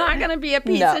 he's not going to be a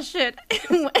piece of shit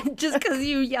just because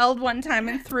you yelled one time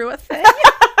and threw a thing.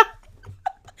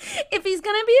 If he's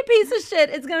going to be a piece of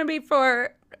shit, it's going to be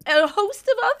for a host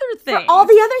of other things. For all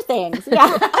the other things.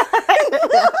 Yeah.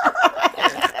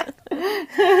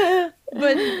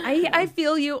 But I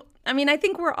feel you. I mean, I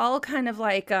think we're all kind of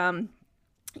like,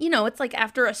 it's like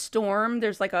after a storm,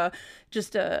 there's like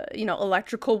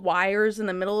electrical wires in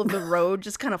the middle of the road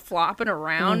just kind of flopping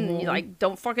around. And you like,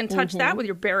 don't fucking touch that with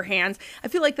your bare hands. I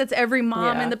feel like that's every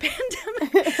mom in the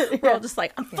pandemic. We're all just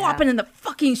like, I'm flopping in the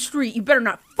fucking street. You better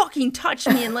not fucking touch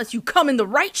me unless you come in the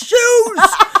right shoes.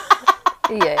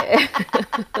 Yeah.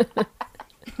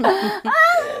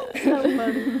 So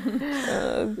funny.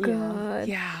 Oh, God.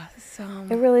 Yeah. So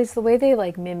it really is the way they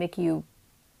like mimic you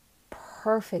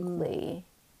perfectly.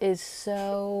 Is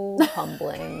so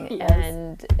humbling.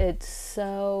 And it's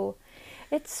so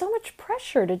much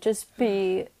pressure to just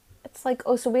be it's like,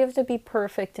 oh, so we have to be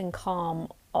perfect and calm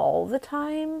all the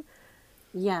time.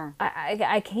 Yeah.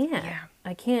 I can't. Yeah.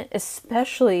 I can't,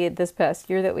 especially this past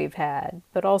year that we've had.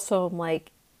 But also, I'm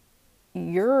like,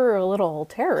 you're a little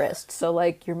terrorist, so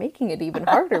like you're making it even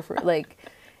harder for like.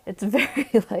 It's very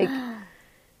like,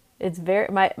 it's very.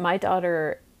 My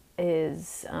daughter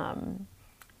is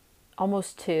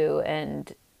almost 2,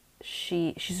 and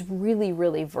she's really,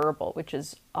 really verbal, which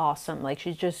is awesome. Like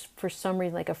she's just for some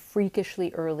reason like a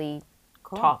freakishly early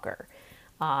talker.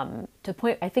 To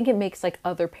point, I think it makes like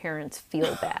other parents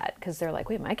feel bad because they're like,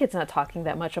 wait, my kid's not talking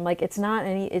that much. I'm like, it's not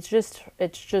any, it's just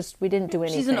we didn't do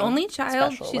anything. She's an only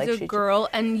child. Special. She's like, a girl,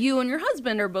 and you and your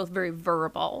husband are both very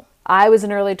verbal. I was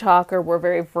an early talker. We're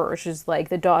very She's like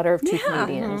the daughter of 2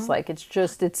 comedians. Like it's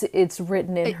just it's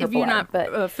written in her blood. If you're not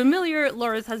but familiar,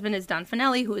 Laura's husband is Don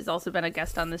Finelli, who has also been a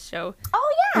guest on this show.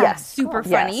 Oh yeah. yes, Super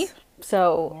funny. Yes.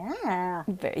 So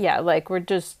yeah, like we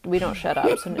don't shut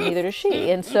up. So neither does she.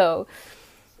 And so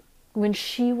when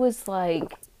she was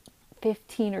like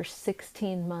 15 or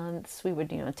 16 months, we would,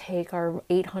 take our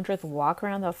 800th walk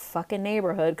around the fucking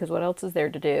neighborhood because what else is there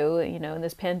to do, in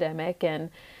this pandemic. And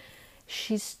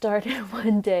she started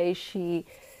one day, she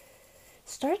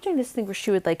started doing this thing where she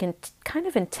would like kind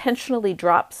of intentionally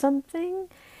drop something.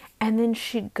 And then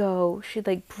she'd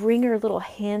like bring her little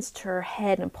hands to her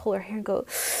head and pull her hair and go,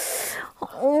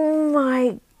 oh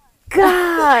my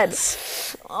God.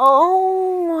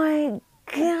 Oh my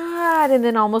God. And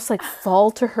then almost like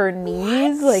fall to her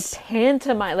knees, like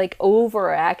pantomime, like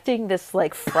overacting this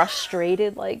like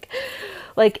frustrated, like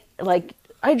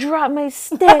I dropped my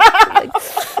stick. Like,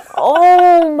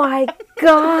 oh my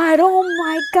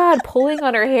God, pulling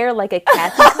on her hair like a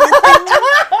cat.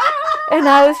 And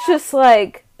I was just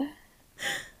like,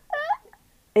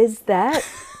 is that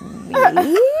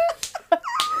me?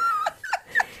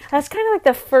 That's kind of like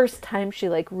the first time she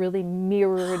like really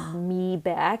mirrored me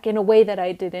back in a way that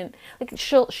I didn't like.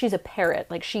 She's a parrot.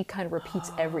 Like she kind of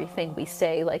repeats everything we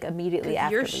say like immediately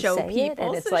after You're we show say people, it,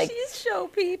 and it's so like she's show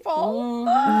people.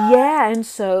 yeah. And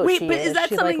so Wait, she but is that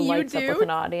she something like you lights up do? with an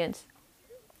audience.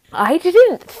 I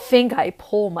didn't think I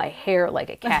pull my hair like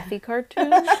a Kathy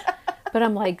cartoon, but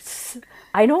I'm like,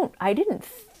 I didn't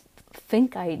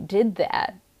think I did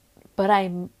that, but I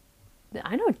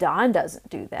know Don doesn't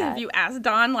do that. Have you asked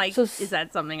Don, like, So, is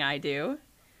that something I do?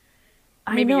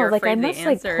 I Maybe know, you're like I afraid to must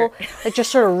like answer. pull, like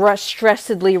just sort of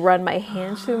stressedly run my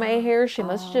hands through my hair. She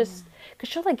must just, cause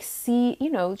she'll like see,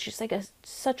 she's like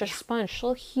such a sponge.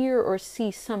 She'll hear or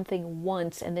see something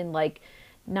once and then like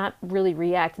not really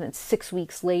react, and then 6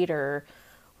 weeks later,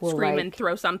 we'll Scream like, and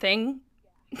throw something.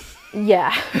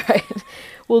 yeah, right.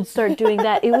 We'll start doing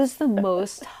that. It was the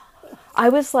most. I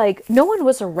was like, no one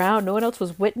was around, no one else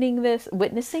was witnessing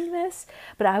this,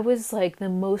 but I was like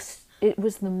it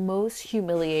was the most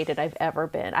humiliated I've ever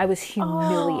been. I was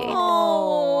humiliated.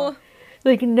 Oh,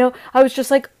 Like, no, I was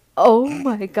just like, oh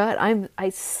my God, I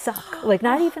suck. Like,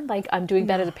 not even like I'm doing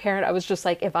that as a parent. I was just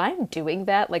like, if I'm doing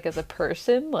that, like as a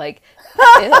person, like,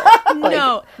 ew. Like,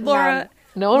 no, Laura.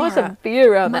 no one wants to be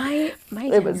around that. My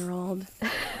It was- 10-year-old,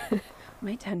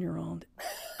 my 10-year-old,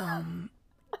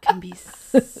 can be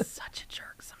such a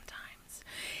jerk sometimes.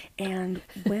 And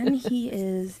when he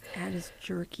is at his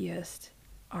jerkiest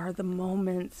are the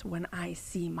moments when I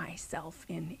see myself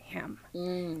in him.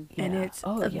 And it's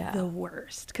the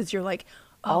worst. Because you're like,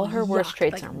 all her worst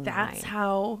traits like, are that's mine.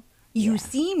 how you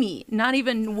see me. Not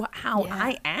even how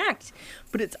I act,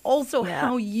 but it's also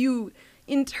how you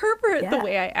interpret the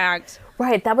way I act.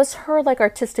 Right, that was her like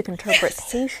artistic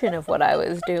interpretation of what I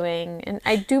was doing, and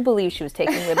I do believe she was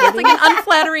taking liberties. It's like an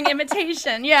unflattering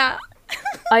imitation. Yeah.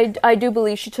 I do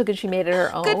believe she took it, she made it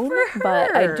her own. Good for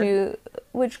But I her. do,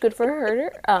 which good for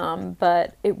her.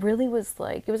 But it really was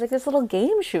like, it was like this little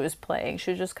game she was playing.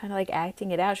 She was just kind of like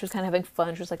acting it out. She was kind of having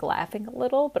fun. She was like laughing a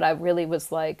little, but I really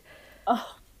was like,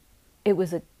 it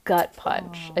was a gut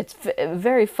punch. It's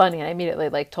very funny. I immediately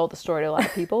like told the story to a lot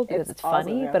of people because it's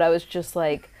funny, awesome. but I was just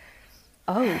like,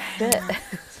 oh shit.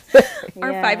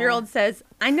 Our 5-year-old says,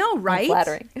 I know, right?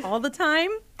 Unflattering. All the time.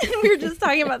 And we were just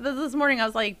talking about this morning. I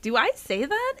was like, do I say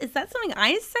that? Is that something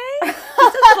I say? He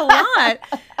says it a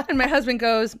lot. And my husband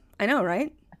goes, I know,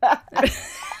 right?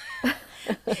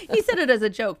 He said it as a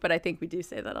joke, but I think we do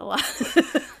say that a lot.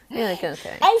 Yeah,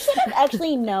 okay. I should have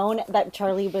actually known that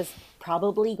Charlie was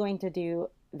probably going to do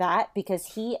that because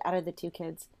he, out of the two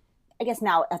kids, I guess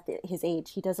now at his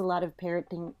age, he does a lot of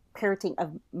parroting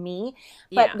of me.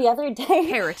 But the other day,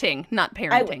 Parroting, not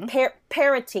parenting.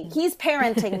 Parroting. He's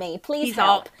parenting me. Please He's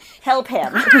help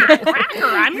him. Cracker,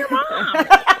 I'm your mom.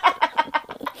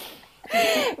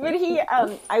 But he,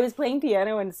 I was playing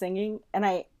piano and singing,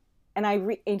 and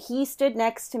he stood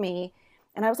next to me,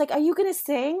 And I was like, are you going to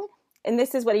sing? And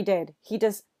this is what he did. He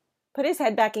just put his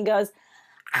head back and goes,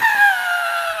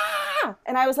 ah!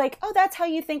 And I was like, oh, that's how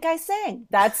you think I sing.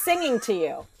 That's singing to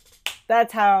you.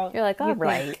 That's how you're like, all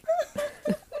right.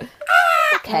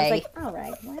 Okay. I was like, all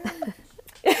right. Well,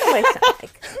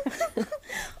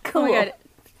 cool. Oh my God.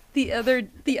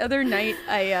 The other night,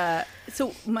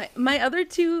 so my older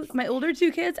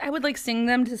two kids, I would like sing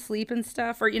them to sleep and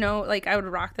stuff, or like I would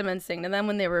rock them and sing to them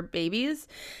when they were babies,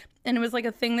 and it was like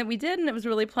a thing that we did, and it was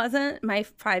really pleasant. My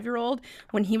 5-year-old,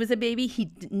 when he was a baby, he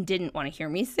didn't want to hear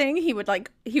me sing. He would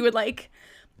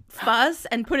fuss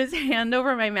and put his hand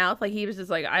over my mouth, like he was just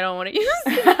like, I don't want to use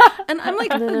it. And I'm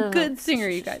like a good singer,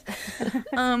 you guys.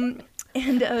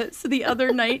 And so the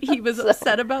other night he was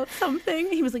upset about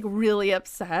something. He was like really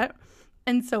upset.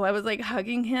 And so I was like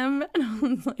hugging him and I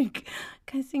was like,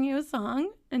 can I sing you a song?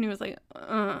 And he was like,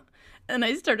 And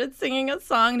I started singing a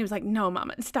song and he was like, no,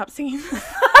 Mama, stop singing.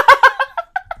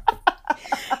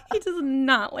 He does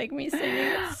not like me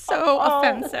singing. It's so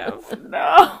offensive.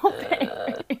 No.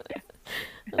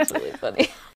 That's really funny.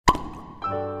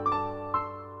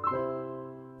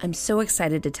 I'm so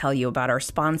excited to tell you about our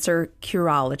sponsor,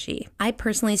 Curology. I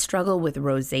personally struggle with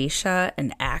rosacea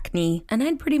and acne, and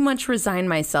I'd pretty much resign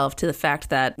myself to the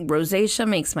fact that rosacea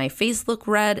makes my face look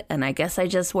red, and I guess I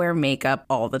just wear makeup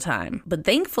all the time. But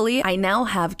thankfully, I now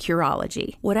have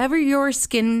Curology. Whatever your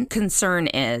skin concern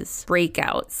is,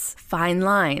 breakouts, fine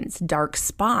lines, dark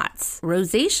spots,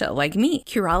 rosacea like me,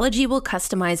 Curology will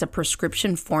customize a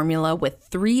prescription formula with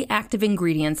 3 active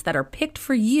ingredients that are picked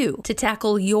for you to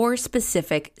tackle your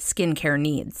specific skincare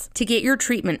needs. To get your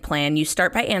treatment plan, you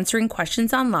start by answering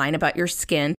questions online about your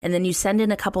skin, and then you send in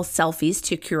a couple selfies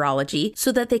to Curology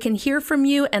so that they can hear from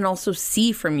you and also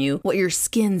see from you what your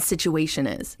skin situation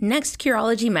is. Next,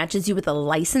 Curology matches you with a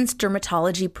licensed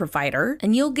dermatology provider,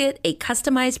 and you'll get a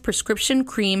customized prescription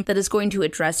cream that is going to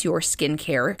address your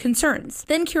skincare concerns.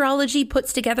 Then Curology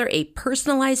puts together a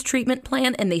personalized treatment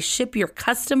plan, and they ship your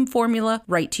custom formula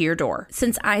right to your door.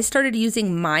 Since I started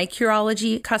using my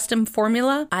Curology custom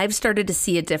formula, I've started to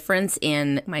see a difference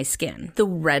in my skin. The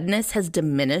redness has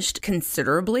diminished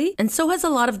considerably, and so has a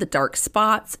lot of the dark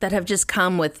spots that have just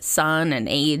come with sun and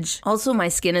age. Also, my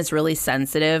skin is really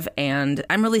sensitive, and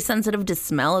I'm really sensitive to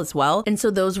smell as well, and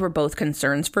so those were both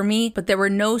concerns for me, but there were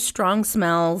no strong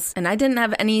smells, and I didn't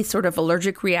have any sort of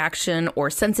allergic reaction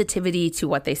or sensitivity to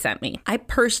what they sent me. I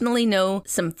personally know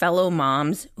some fellow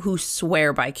moms who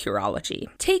swear by Curology.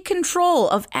 Take control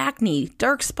of acne,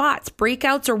 dark spots,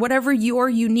 breakouts, or whatever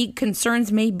your unique concerns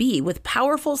may be with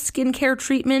powerful skincare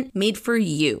treatment made for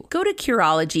you. Go to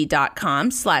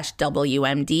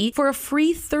Curology.com/WMD for a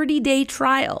free 30-day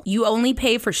trial. You only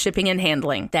pay for shipping and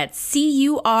handling. That's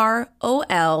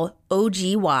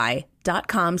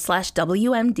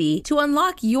CUROLOGY.com/WMD to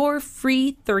unlock your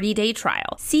free 30-day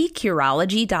trial. See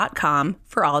Curology.com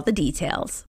for all the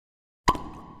details.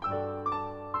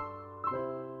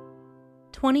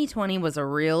 2020 was a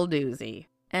real doozy.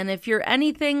 And if you're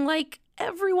anything like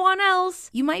everyone else,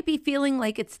 you might be feeling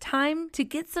like it's time to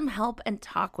get some help and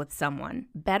talk with someone.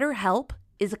 BetterHelp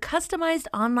is a customized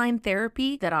online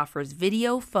therapy that offers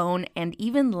video, phone, and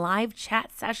even live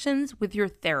chat sessions with your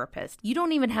therapist. You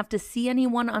don't even have to see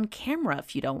anyone on camera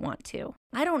if you don't want to.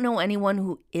 I don't know anyone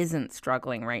who isn't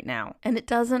struggling right now, and it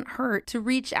doesn't hurt to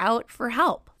reach out for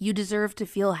help. You deserve to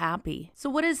feel happy. So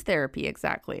what is therapy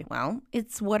exactly? Well,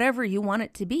 it's whatever you want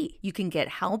it to be. You can get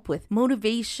help with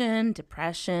motivation,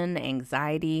 depression,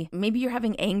 anxiety. Maybe you're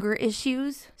having anger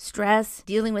issues, stress,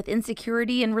 dealing with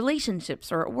insecurity in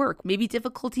relationships or at work, maybe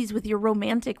difficulties with your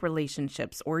romantic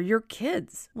relationships or your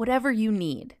kids. Whatever you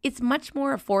need. It's much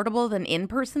more affordable than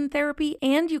in-person therapy,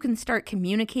 and you can start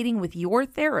communicating with your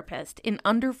therapist in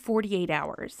under 48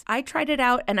 hours. I tried it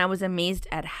out and I was amazed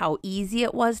at how easy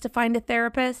it was to find a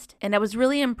therapist, and I was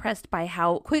really impressed by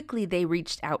how quickly they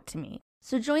reached out to me.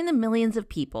 So join the millions of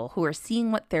people who are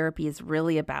seeing what therapy is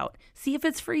really about. See if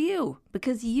it's for you,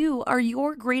 because you are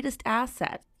your greatest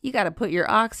asset. You got to put your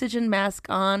oxygen mask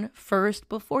on first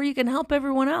before you can help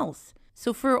everyone else.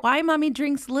 So for Why Mommy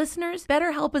Drinks listeners,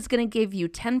 BetterHelp is going to give you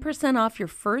 10% off your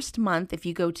first month if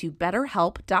you go to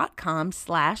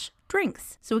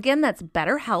betterhelp.com/drinks. So again, that's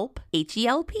BetterHelp,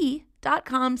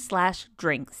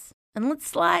 HELP.com/drinks. And let's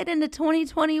slide into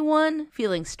 2021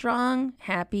 feeling strong,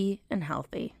 happy, and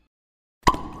healthy.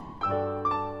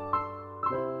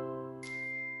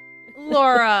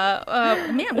 Laura,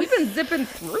 man, we've been zipping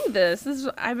through this.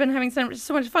 I've been having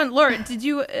so much fun. Laura, did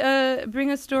you bring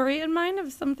a story in mind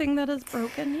of something that has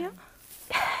broken you?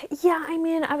 Yeah, I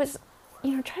mean, I was,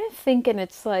 trying to think, and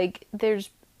it's like there's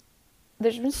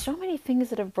been so many things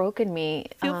that have broken me.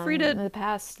 Feel free to in the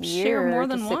past share year more to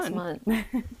than 6 one. months.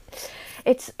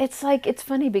 It's like, it's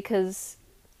funny because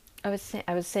I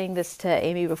was saying this to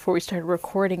Amy before we started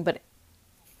recording, but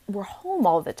we're home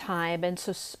all the time, and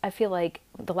so I feel like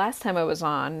the last time I was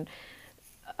on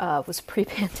was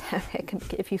pre-pandemic,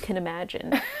 if you can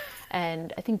imagine.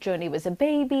 And I think Joni was a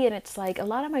baby, and it's like a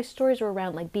lot of my stories were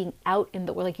around like being out in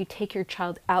the world, like you take your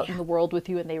child out in the world with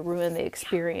you and they ruin the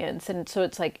experience. And so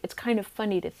it's like, it's kind of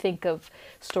funny to think of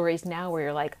stories now where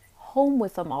you're like home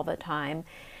with them all the time.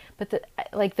 But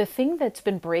the thing that's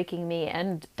been breaking me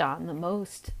and Don the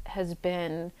most has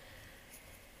been,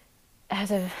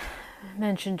 as I've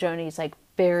mentioned, Joni's like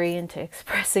very into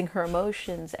expressing her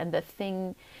emotions, and the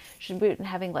thing, she's been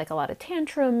having like a lot of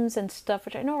tantrums and stuff,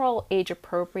 which I know are all age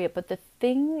appropriate, but the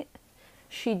thing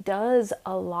she does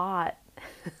a lot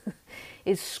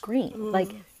is scream,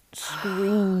 like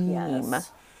scream.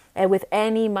 Yes. And with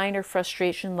any minor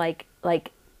frustration, like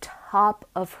top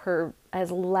of her,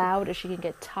 as loud as she can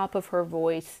get, top of her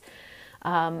voice,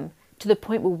 to the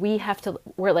point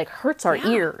where it like hurts our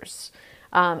ears.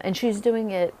 And she's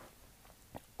doing it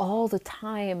all the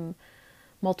time,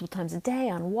 multiple times a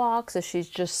day on walks. So she's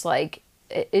just like,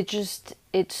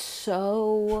 it's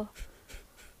so,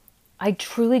 I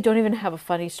truly don't even have a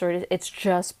funny story. It's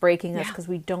just breaking us because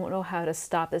we don't know how to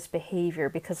stop this behavior.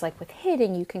 Because like with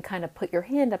hitting, you can kind of put your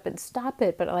hand up and stop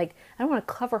it, but like, I don't want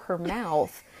to cover her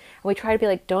mouth. And we try to be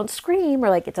like, don't scream,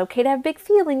 or like, it's okay to have big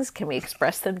feelings. Can we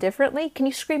express them differently? Can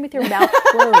you scream with your mouth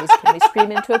closed? Can we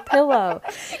scream into a pillow?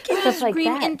 Can you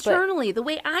scream internally the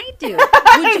way I do?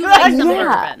 Would you like some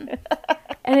bourbon?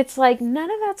 And it's like, none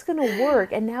of that's going to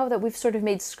work. And now that we've sort of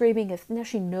made screaming, now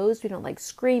she knows we don't like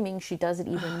screaming, she does it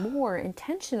even more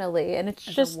intentionally. And it's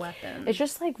just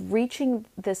like reaching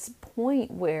this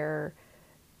point where,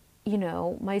 you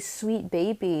know, my sweet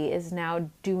baby is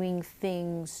now doing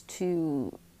things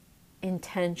to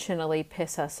intentionally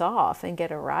piss us off and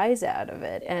get a rise out of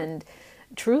it. And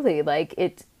truly, like,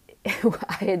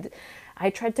 I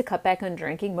tried to cut back on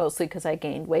drinking, mostly because I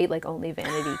gained weight. Like, only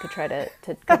vanity could try to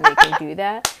make me do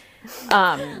that.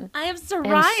 I have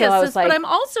psoriasis, but I'm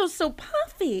also so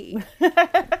puffy.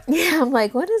 Yeah, I'm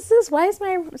like, what is this? Why is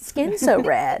my skin so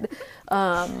red?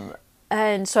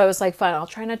 And so I was like, fine, I'll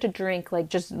try not to drink like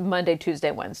just Monday,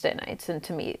 Tuesday, Wednesday nights. And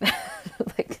to me,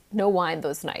 like no wine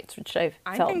those nights, which I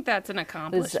think that's an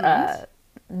accomplishment. Was,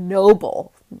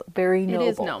 noble, very noble. It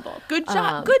is noble. Good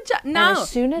job. Good job. No,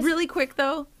 really quick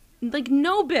though, like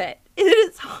no bit. It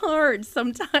is hard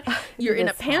sometimes. You're in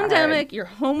a pandemic. Hard. You're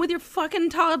home with your fucking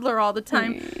toddler all the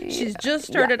time. She's just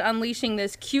started unleashing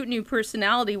this cute new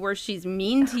personality where she's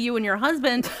mean to you and your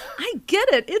husband. I get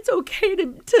it. It's okay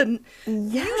to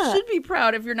you should be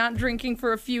proud if you're not drinking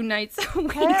for a few nights a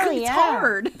week. It's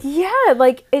hard. Yeah,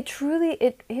 like it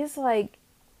is like.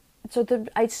 So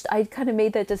I kind of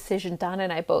made that decision. Donna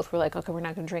and I both were like, okay, we're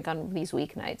not going to drink on these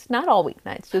weeknights. Not all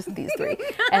weeknights, just these 3.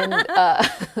 And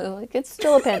like it's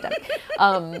still a pandemic.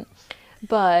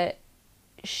 But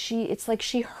it's like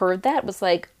she heard that, was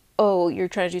like, oh, you're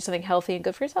trying to do something healthy and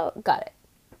good for yourself? Got it.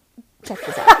 Check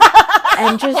this out.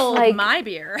 And just hold like my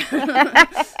beer.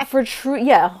 For true,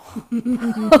 yeah.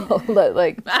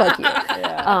 Like fuck you.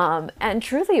 Yeah. And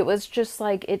truly, it was just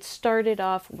like it started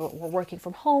off. We're working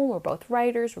from home. We're both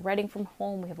writers. We're writing from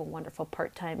home. We have a wonderful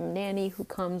part-time nanny who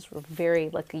comes. We're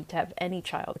very lucky to have any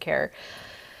childcare.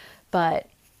 But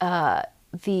it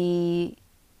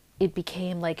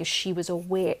became like, if she was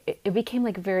aware, it became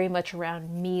like very much around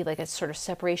me, like a sort of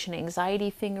separation anxiety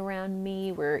thing around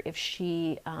me, where if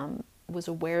she was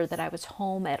aware that I was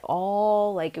home at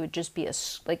all, like it would just be a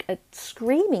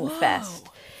screaming fest.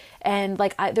 And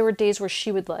like there were days where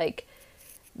she would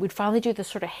we'd finally do this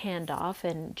sort of handoff,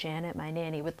 and Janet, my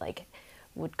nanny, would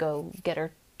go get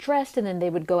her dressed, and then they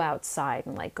would go outside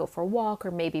and like go for a walk,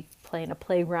 or maybe play in a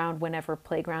playground whenever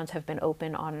playgrounds have been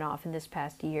open on and off in this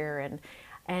past year.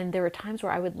 And there were times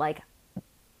where I would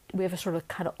we have a sort of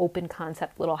kind of open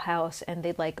concept little house, and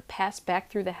they'd like pass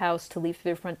back through the house to leave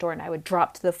through the front door, and I would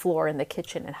drop to the floor in the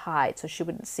kitchen and hide so she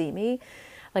wouldn't see me.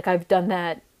 Like I've done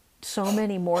that so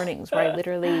many mornings where I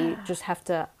literally just have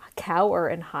to cower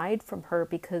and hide from her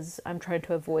because I'm trying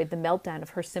to avoid the meltdown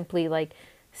of her simply like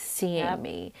seeing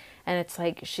me. And it's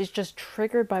like she's just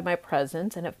triggered by my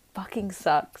presence, and it fucking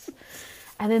sucks.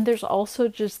 And then there's also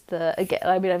just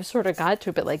I've sort of got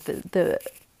to it, but like the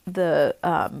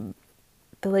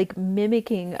like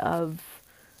mimicking of,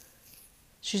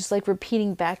 she's like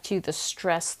repeating back to you the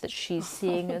stress that she's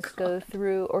seeing us go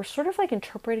through, or sort of like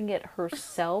interpreting it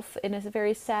herself in a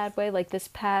very sad way. Like this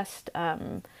past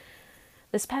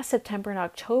September and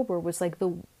October was like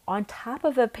on top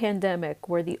of a pandemic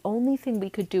where the only thing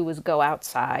we could do was go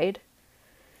outside.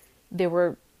 There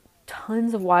were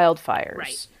tons of wildfires.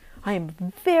 Right. I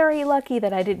am very lucky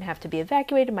that I didn't have to be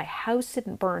evacuated. My house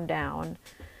didn't burn down.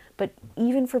 But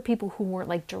even for people who weren't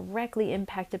like directly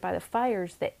impacted by the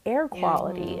fires, the air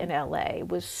quality in LA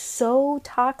was so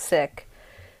toxic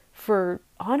for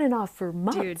on and off for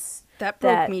months. Dude, that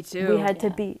broke me too. We had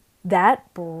to be,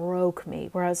 that broke me,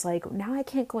 where I was like, now I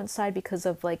can't go inside because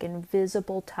of like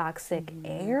invisible toxic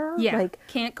air. Yeah, like,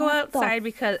 can't go outside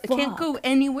because can't go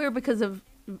anywhere because of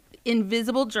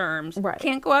invisible germs. Right.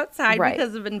 Can't go outside Right.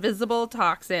 because of invisible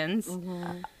toxins.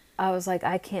 I was like,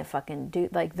 I can't fucking do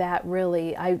like that.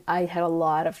 Really, I had a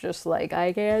lot of just like,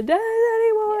 I can't do it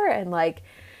anymore. And like,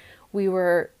 we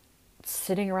were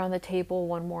sitting around the table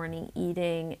one morning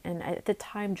eating, and at the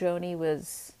time Joni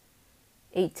was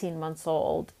 18 months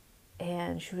old,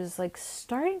 and she was like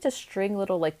starting to string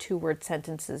little like 2-word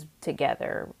sentences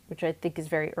together, which I think is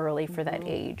very early for that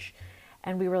age.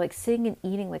 And we were like sitting and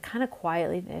eating like kind of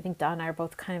quietly. I think Don and I are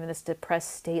both kind of in this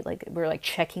depressed state. Like we were like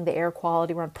checking the air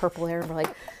quality. We're on purple air, and we're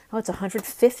like, oh, it's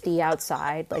 150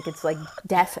 outside. Like it's like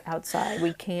death outside.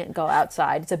 We can't go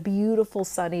outside. It's a beautiful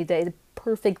sunny day, the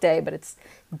perfect day, but it's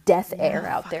death air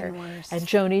out there. Worst. And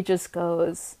Joni just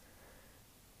goes,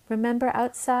 remember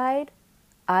outside?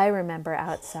 I remember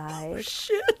outside.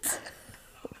 Shit.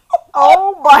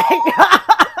 Oh my God.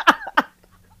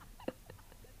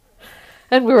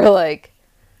 And we were like,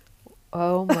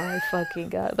 oh my fucking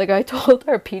God. Like I told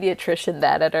our pediatrician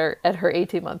that at her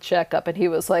 18-month checkup, and he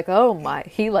was like, oh my,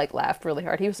 he like laughed really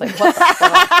hard. He was like, what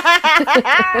the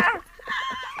fuck?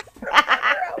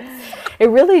 It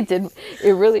really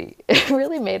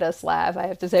made us laugh. I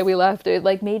have to say, we laughed. It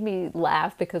like made me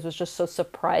laugh because it was just so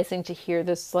surprising to hear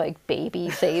this like baby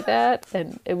say that,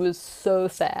 and it was so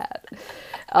sad.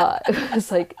 It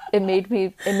was like it made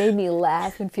me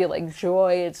laugh and feel like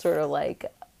joy. It's sort of like,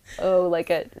 oh,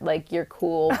 like you're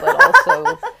cool, but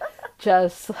also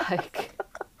just like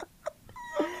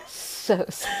so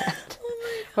sad.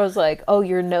 I was like, oh,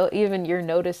 you're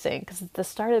noticing, because at the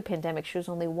start of the pandemic she was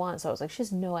only 1, so I was like, she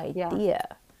has no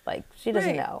idea. Like she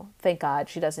doesn't know. Thank God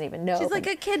she doesn't even know. She's like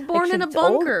a kid born in a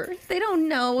bunker. They don't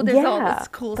know there's all this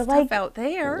cool stuff like, out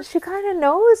there. She kind of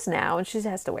knows now, and she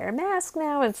has to wear a mask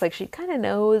now, and it's like she kind of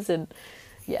knows. And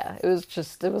yeah, it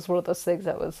was one of those things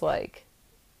that was like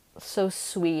so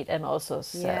sweet and also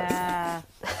sad.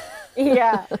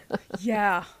 Yeah.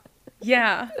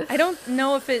 I don't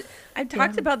know if I've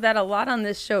talked about that a lot on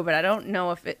this show, but I don't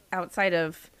know if it, outside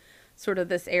of sort of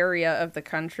this area of the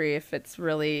country, if it's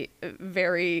really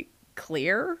very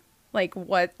clear, like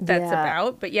what that's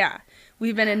about. But yeah,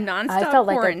 we've been in nonstop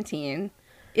quarantine.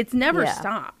 It's never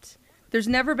stopped. There's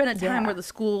never been a time where the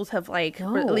schools have or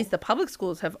at least the public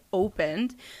schools have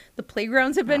opened. The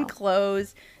playgrounds have been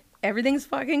closed. Everything's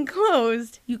fucking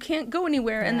closed. You can't go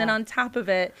anywhere. And then on top of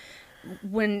it,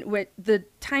 when the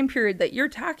time period that you're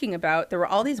talking about, there were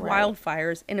all these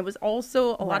wildfires, and it was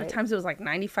also a lot of times it was like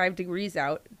 95 degrees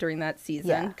out during that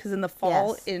season, because in the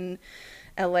fall in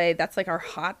LA, that's like our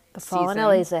hot fall season. in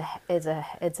LA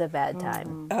it's a bad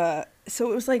time.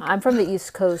 So it was like, I'm from the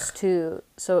East Coast too,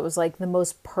 so it was like the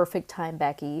most perfect time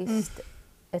back east.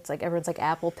 It's like everyone's like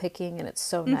apple picking, and it's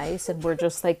so nice, and we're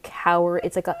just like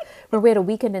it's like where we had a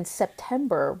weekend in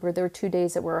September where there were 2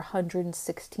 days that were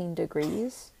 116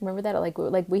 degrees. Remember that? Like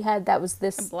we had, that was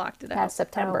this blocked it past out.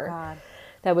 September. Oh, God.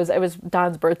 It was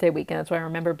Don's birthday weekend. That's why I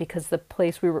remember, because the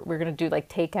place we were going to do like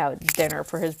takeout dinner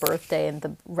for his birthday, and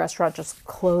the restaurant just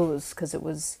closed because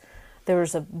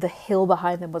the hill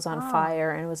behind them was on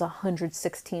fire, and it was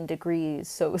 116 degrees.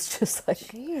 So it was just like,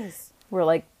 Jeez. we're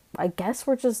like, I guess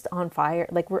we're just on fire.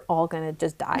 Like we're all gonna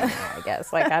just die now, I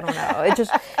guess. Like I don't know.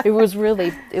 It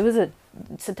was a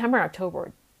September and October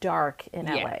were dark in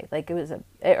LA. Like it was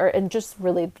and just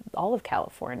really all of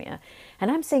California. And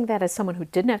I'm saying that as someone who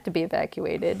didn't have to be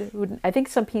evacuated. I think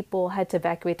some people had to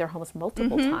evacuate their homes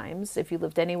multiple times if you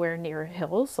lived anywhere near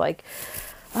hills. Like,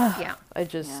 I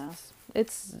just.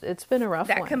 It's been a rough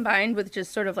one. That combined with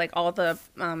just sort of like all the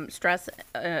stress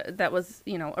that was,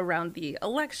 around the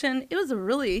election, it was a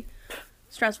really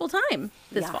stressful time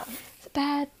this fall.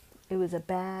 It was a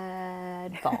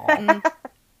bad fall.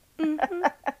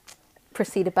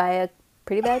 Preceded by a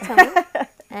pretty bad summer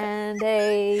and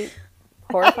a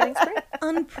horrifying spring.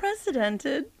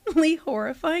 Unprecedentedly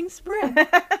horrifying spring.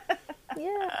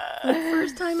 Yeah. For the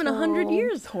first time in 100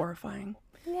 years, horrifying.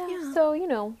 Yeah.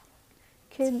 So,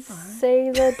 kids say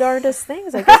the darndest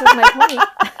things, I guess is my point.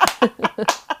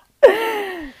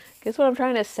 Guess what I'm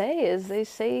trying to say is they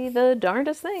say the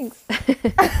darndest things.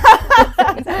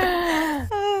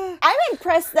 I'm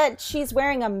impressed that she's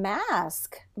wearing a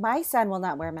mask. My son will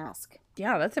not wear a mask.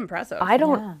 Yeah, that's impressive. I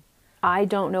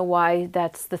don't know why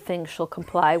that's the thing she'll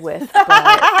comply with,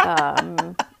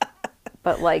 but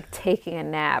but like taking a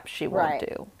nap, she won't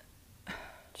Right. do.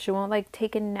 She won't like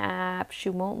take a nap. She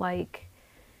won't like,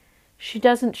 she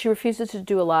refuses to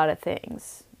do a lot of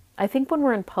things. I think when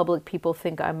we're in public, people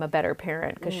think I'm a better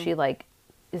parent because she like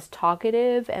is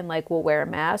talkative and like will wear a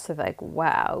mask. They're like,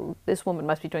 wow, this woman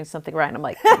must be doing something right. And I'm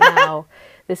like, no,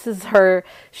 this is her.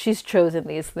 She's chosen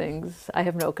these things. I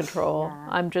have no control. Yeah.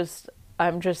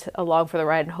 I'm just along for the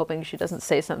ride and hoping she doesn't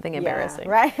say something embarrassing.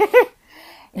 Yeah,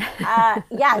 right.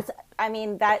 Yes, I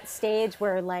mean that stage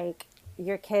where like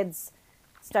your kids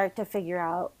start to figure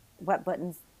out what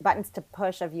buttons to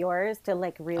push of yours to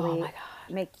like really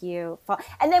make you fall.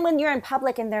 And then when you're in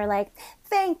public and they're like,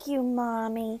 "Thank you,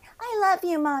 mommy. I love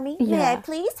you, mommy. May I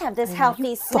please have this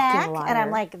healthy snack?" And I'm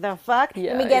like, "The fuck?"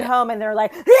 Yeah, and we get home and they're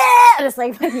like, "Ah!" Just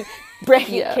like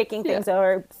breaking, kicking things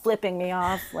over, flipping me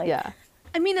off. Like, Yeah.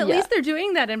 I mean, at least they're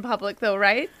doing that in public, though,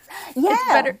 right? yeah, It's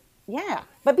better. yeah.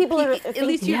 But people are At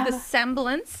least you have the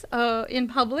semblance in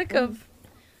public of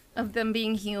them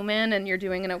being human, and you're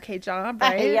doing an okay job,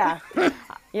 right? yeah,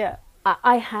 yeah.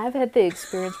 I have had the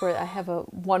experience where I have a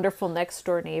wonderful next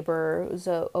door neighbor who's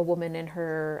a woman in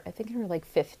her, I think in her like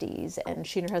 50s, and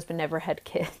she and her husband never had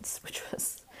kids, which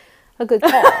was a good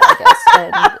call,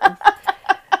 I guess.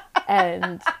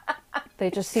 And they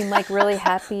just seem like really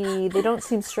happy. They don't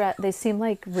seem stressed. They seem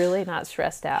like really not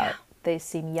stressed out. They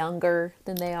seem younger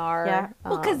than they are. Yeah.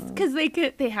 Well, because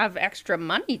they have extra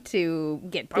money to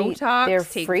get Botox, they're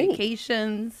take free.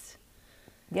 vacations.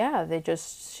 Yeah,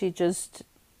 she just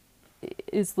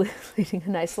is leading a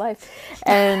nice life.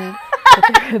 And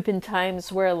but there have been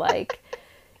times where like,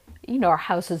 you know, our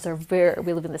houses are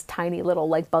we live in this tiny little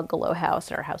like bungalow house,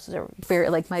 and our houses are very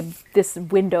like this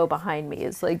window behind me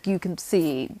is like, you can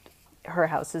see her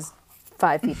house is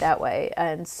 5 feet that way.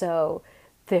 And so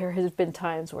there has been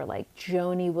times where like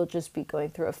Joni will just be going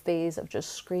through a phase of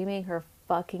just screaming her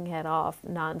fucking head off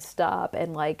nonstop,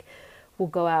 and like we'll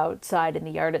go outside in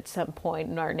the yard at some point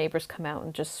and our neighbors come out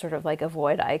and just sort of like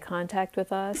avoid eye contact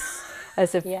with us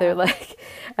as if they're like,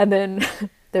 and then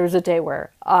there was a day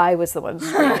where I was the one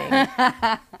screaming.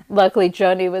 Luckily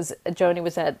Joni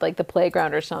was at like the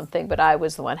playground or something, but I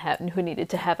was the one who needed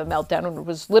to have a meltdown and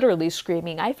was literally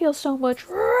screaming, "I feel so much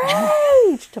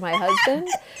rage," to my husband.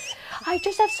 "I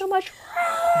just have so much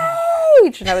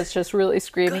rage," and I was just really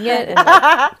screaming it. And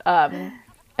like,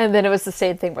 and then it was the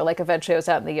same thing where like eventually I was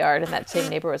out in the yard and that same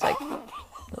neighbor was like,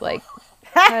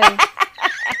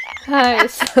 hi.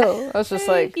 So I was just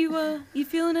like, you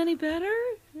feeling any better?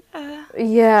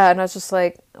 yeah. And I was just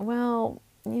like, well,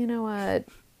 you know what?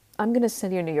 I'm going to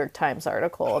send you a New York Times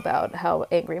article about how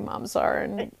angry moms are.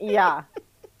 And Yeah.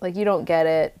 like, you don't get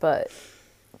it, but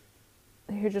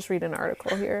here, just read an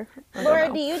article here.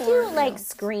 Laura, do you do like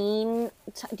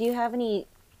do you have any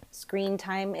screen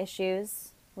time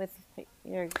issues with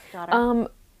your daughter?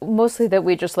 Mostly that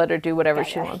we just let her do whatever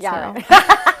she wants now.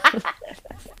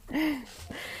 Right.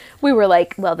 We were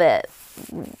like, well,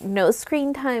 no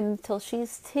screen time till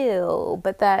she's 2,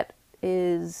 but that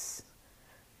is,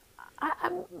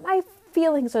 my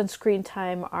feelings on screen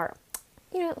time are,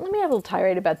 you know, let me have a little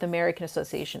tirade about the American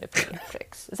Association of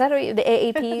Pediatrics. Is that the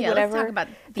AAP, Yeah, whatever? let's talk about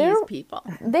these people.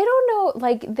 They don't know,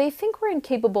 like, they think we're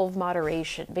incapable of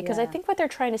moderation, because I think what they're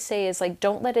trying to say is, like,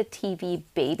 don't let a TV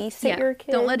babysit your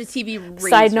kids. Don't let a TV raise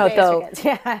Side note, though,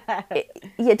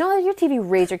 Yeah. don't let your TV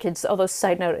raise your kids. Although,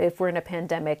 side note, if we're in a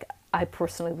pandemic, I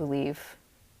personally believe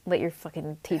let your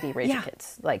fucking TV raise your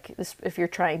kids. Like, if you're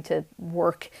trying to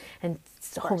work and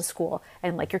homeschool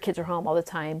and like your kids are home all the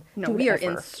time. No, do we are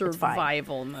whatever. in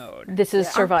survival mode. This is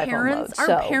survival mode.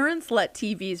 Our parents let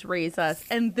TVs raise us,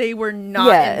 and they were not.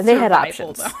 Yeah, in they had survival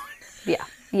options. mode.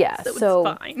 Yeah. So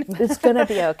it's fine. It's gonna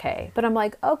be okay. But I'm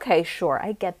like, okay, sure,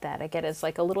 I get that. I get it. It's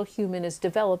like a little human is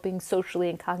developing socially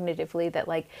and cognitively, that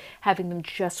like having them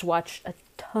just watch a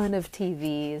ton of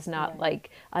TV is not like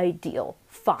ideal.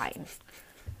 Fine.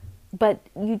 But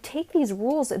you take these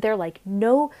rules, they're like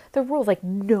the rules like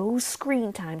no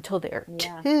screen time till they're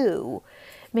 2.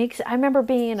 I remember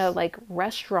being in a like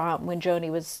restaurant when Joni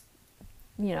was,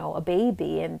 you know, a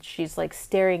baby, and she's like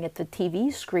staring at the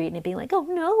TV screen and being like, "Oh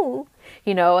no,"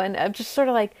 you know, and I'm just sort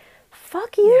of like,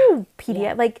 "Fuck you,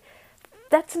 pediatric." Like,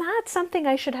 that's not something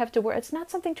I should have to worry. It's not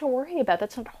something to worry about.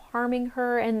 That's not harming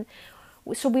her. And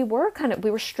so we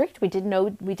were strict. We did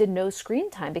no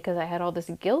screen time because I had all this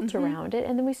guilt around it.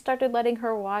 And then we started letting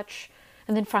her watch.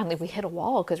 And then finally we hit a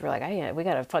wall because we're like, we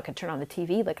got to fucking turn on the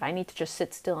TV. Like, I need to just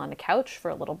sit still on the couch for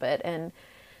a little bit. And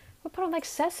we put on like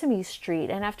Sesame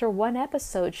Street. And after one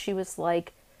episode, she was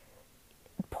like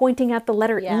pointing out the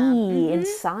letter E in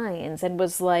signs and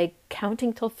was like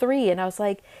counting till 3. And I was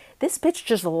like, this bitch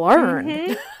just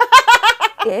learned.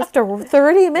 After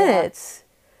 30 minutes.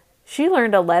 she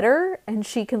learned a letter and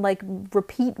she can like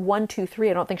repeat 1, 2, 3.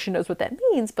 I don't think she knows what that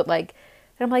means, but like,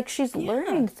 and I'm like, she's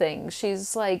learning things.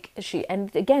 She's like,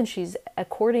 and again, she's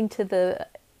according to the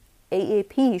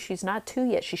AAP, she's not 2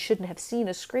 yet. She shouldn't have seen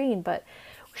a screen, but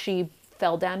she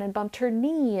fell down and bumped her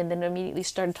knee and then immediately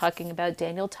started talking about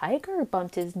Daniel Tiger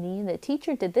bumped his knee and the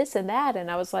teacher did this and that. And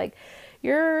I was like,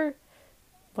 you're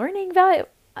learning value.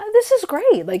 This is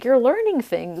great. Like, you're learning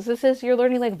things. You're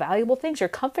learning like valuable things. You're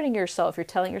comforting yourself. You're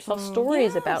telling yourself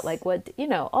stories about like what,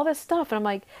 all this stuff. And I'm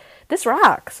like, this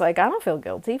rocks. Like, I don't feel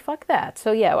guilty. Fuck that.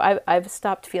 So yeah, I've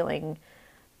stopped feeling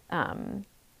bad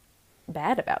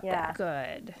about that.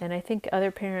 Good. And I think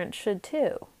other parents should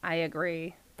too. I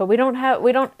agree. But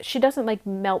she doesn't like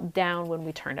melt down when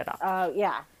we turn it off. Oh,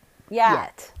 yeah. Yeah.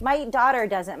 Yet. My daughter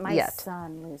doesn't. My Yet.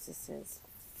 son loses his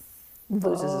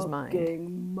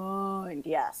mind.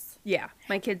 Yes. Yeah,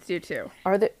 my kids do too.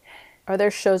 Are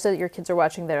there shows that your kids are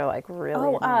watching that are like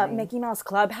really annoying? Mickey Mouse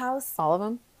Clubhouse. All of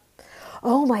them?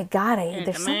 Oh my god,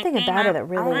 there's something about it that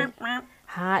really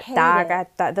hot dog.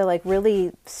 They're like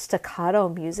really staccato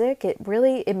music.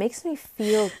 It makes me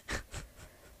feel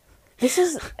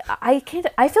I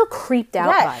feel creeped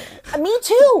out by it. Me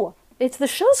too. It's the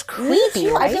show's creepy, Me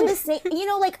too. right? I feel the same.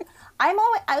 Like I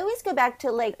always go back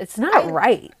to like It's not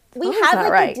right. We It's have not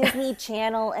like right. the Disney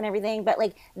Channel and everything, but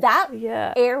like that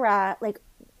era, like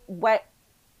what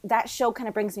that show kind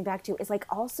of brings me back to is like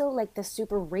also like the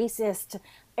super racist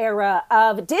era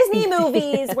of Disney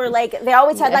movies where like they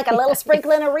always had like a little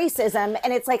sprinkling of racism,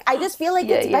 and it's like I just feel like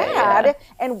it's bad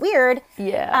and weird.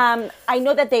 I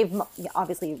know that they've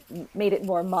obviously made it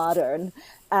more modern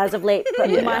as of late, but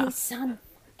my son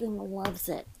loves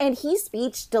it, and he's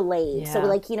speech delayed, so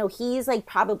like he's like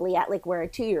probably at like where a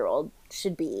 2-year-old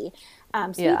should be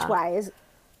speech wise,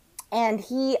 and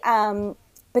he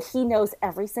but he knows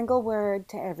every single word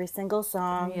to every single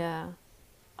song.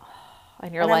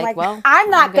 And you're like, well, I'm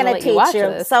not gonna teach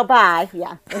you, so bye.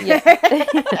 Yeah.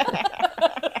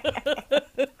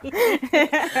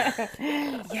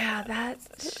 Yeah, that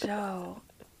show.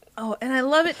 Oh, and I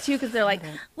love it too because they're like,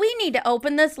 we need to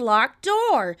open this locked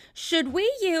door. Should we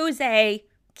use a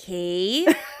key,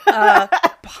 a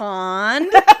pond,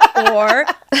 or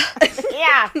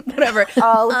whatever?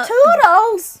 Oh,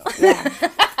 toodles!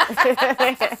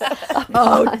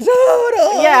 Oh,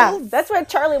 toodles! Yeah, that's what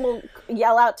Charlie will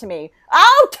yell out to me.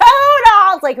 Oh,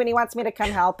 toodles! Like when he wants me to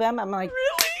come help him, I'm like,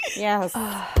 really? Yes.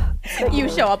 You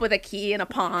show up with a key and a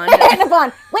pond. And a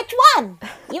pond. Which one?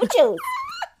 You choose.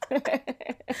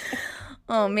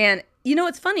 Oh man,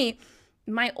 it's funny.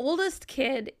 My oldest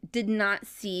kid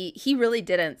he really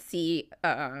didn't see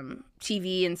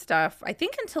TV and stuff, I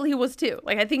think, until he was 2.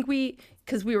 Like, I think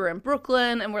because we were in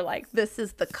Brooklyn and we're like, this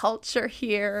is the culture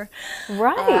here.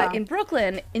 Right. In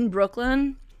Brooklyn,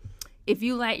 if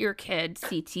you let your kid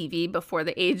see TV before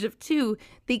the age of 2,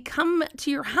 they come to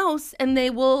your house and they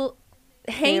will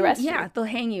hang you. They'll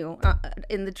hang you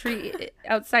in the tree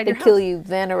outside your house. They kill you,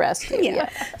 then arrest you.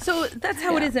 Yeah. So that's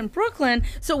how it is in Brooklyn.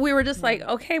 So we were just like,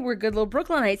 okay, we're good little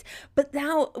Brooklynites. But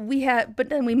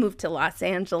then we moved to Los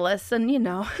Angeles, and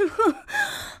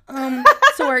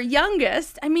so our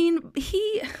youngest, I mean,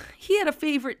 he had a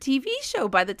favorite TV show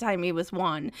by the time he was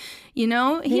 1. He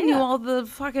knew all the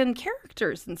fucking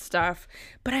characters and stuff.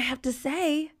 But I have to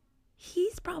say,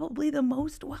 he's probably the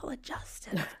most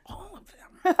well-adjusted of all of them.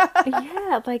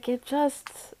 Like it just,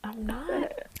 I'm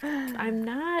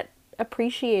not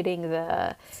appreciating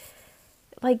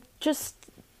just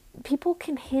people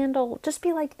can handle, just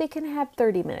be like, they can have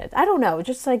 30 minutes. I don't know.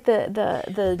 Just like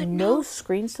the no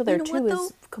screens till they're 2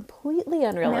 is completely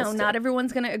unrealistic. No, not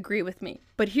everyone's going to agree with me,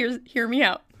 but hear me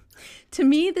out. To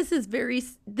me, this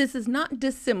is not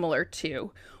dissimilar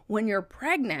to when you're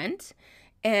pregnant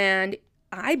and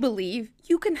I believe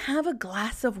you can have a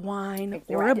glass of wine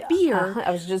or a beer.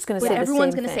 I was just going to say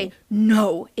everyone's going to say,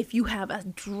 no, if you have a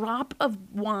drop of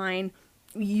wine,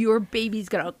 your baby's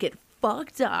going to get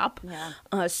fucked up.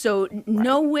 Yeah. So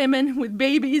no women with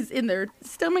babies in their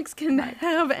stomachs can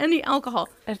have any alcohol.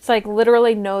 It's like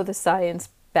literally the science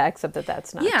backs up that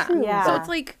that's not true. Yeah. So it's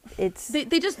like,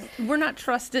 we're not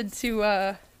trusted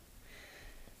to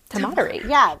moderate.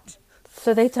 Yeah.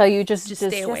 So they tell you just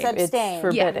stay away. It's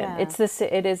forbidden. Yeah.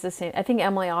 It is the same. I think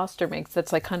Emily Oster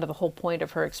that's like kind of the whole point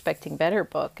of her Expecting Better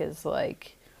book is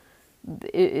like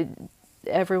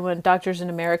everyone, doctors in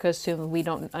America assume we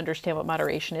don't understand what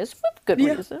moderation is with good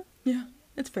reason. Yeah,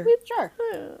 it's fair. Sure.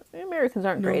 Americans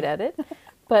aren't great at it,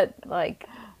 but like,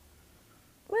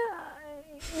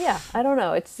 I don't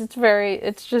know. It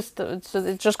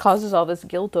just causes all this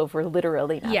guilt over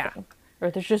literally nothing. Or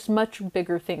there's just much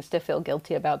bigger things to feel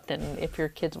guilty about than if your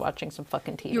kid's watching some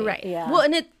fucking TV. You're right. Yeah. Well,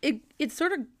 and it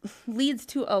sort of leads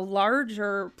to a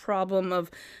larger problem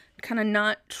of kind of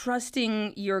not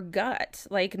trusting your gut,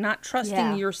 like not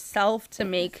trusting yourself to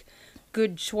make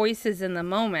good choices in the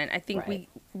moment. I think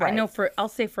I know I'll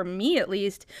say for me at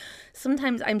least,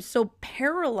 sometimes I'm so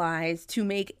paralyzed to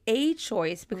make a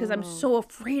choice because I'm so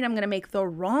afraid I'm going to make the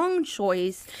wrong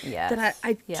choice that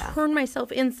I turn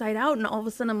myself inside out, and all of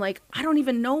a sudden I'm like, I don't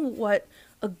even know what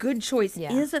a good choice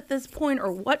is at this point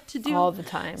or what to do all the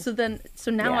time. So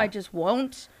now I just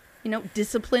won't,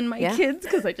 discipline my kids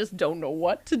because I just don't know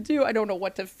what to do. I don't know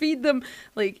what to feed them.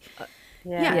 Like,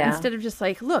 instead of just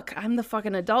like, look, I'm the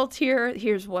fucking adult here.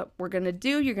 Here's what we're going to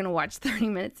do. You're going to watch 30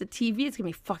 minutes of TV. It's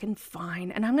going to be fucking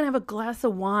fine. And I'm going to have a glass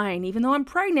of wine, even though I'm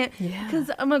pregnant,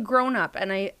 because I'm a grown up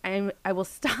and I will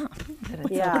stop.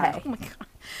 Okay. Oh my God.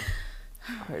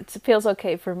 It feels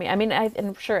okay for me. I mean,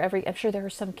 I'm sure there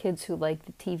are some kids who like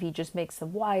the TV just makes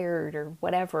them wired or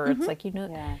whatever. It's like,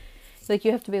 like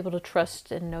you have to be able to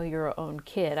trust and know your own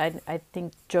kid. I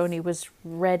think Joni was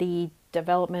ready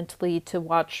developmentally to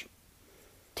watch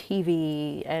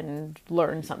TV and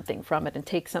learn something from it and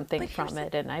take something from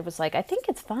it, and I was like, I think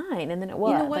it's fine, and then it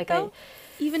was. You know what, though?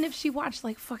 Even if she watched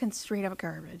like fucking straight up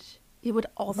garbage, it would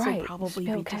also probably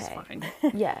be just fine.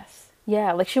 Yes,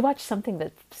 yeah. Like she watched something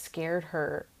that scared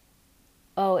her.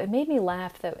 Oh, it made me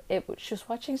laugh that she was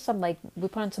watching we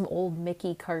put on some old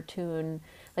Mickey cartoon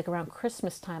like around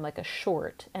Christmas time, like a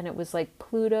short, and it was like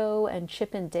Pluto and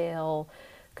Chip and Dale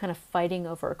kind of fighting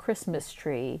over a Christmas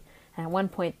tree. And at one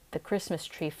point, the Christmas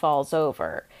tree falls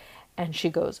over, and she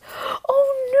goes,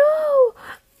 "Oh no!"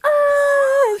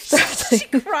 She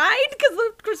cried because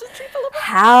the Christmas tree fell over.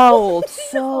 Howled,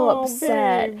 so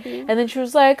upset. Baby. And then she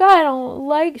was like,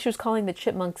 she was calling the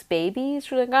chipmunks babies.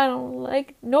 She was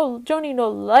like, Joni no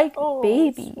like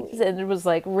babies. Sweet. And it was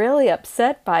like really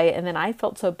upset by it. And then I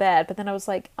felt so bad. But then I was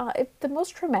like, if the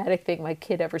most traumatic thing my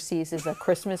kid ever sees is a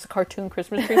cartoon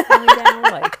Christmas tree falling down,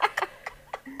 like,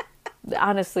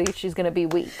 honestly, she's going to be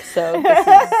weak. So this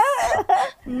is...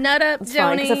 Nut up,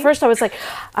 Joni. Because at first I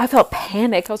felt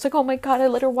panic. I was like, oh my God, I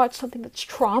let her watch something that's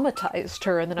traumatized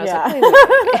her. And then I was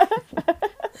like,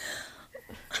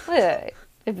 wait.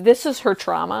 If this is her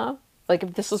trauma, like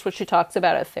if this is what she talks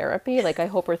about at therapy, like I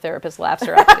hope her therapist laughs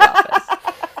her out of the office.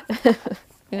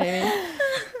 You know what I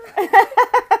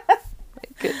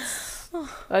mean?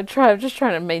 I'm just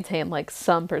trying to maintain like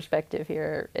some perspective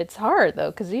here. It's hard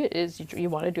though, because you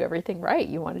want to do everything right.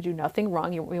 You want to do nothing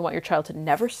wrong. You want your child to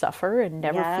never suffer and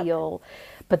never feel.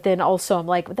 But then also, I'm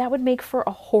like, that would make for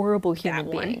a horrible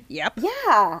human being. Yep.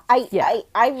 Yeah.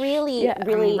 I really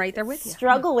I'm right there with you.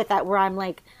 struggle with that. Where I'm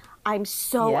like, I'm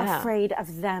so afraid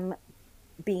of them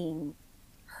being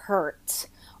hurt,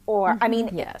 or I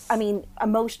mean,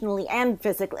 emotionally and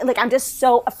physically. Like I'm just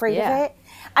so afraid of it.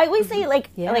 I always say like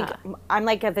I'm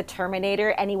like the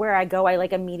Terminator. Anywhere I go, I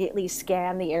like immediately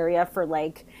scan the area for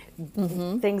like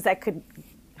things that could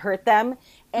hurt them.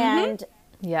 And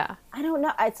I don't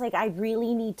know. It's like I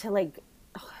really need to like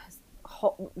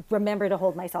remember to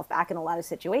hold myself back in a lot of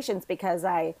situations because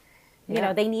you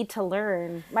know, they need to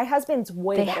learn. My husband's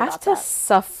way better about that. They have to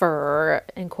suffer,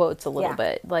 in quotes, a little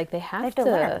bit. Like they have to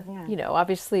learn, you know,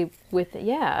 obviously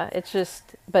it's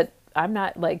just, but I'm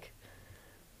not like,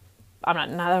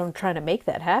 I'm trying to make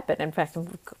that happen. In fact,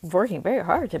 I'm working very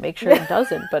hard to make sure it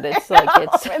doesn't, but it's like,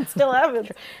 it still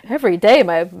happens. Every day,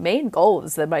 my main goal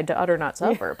is that my daughter not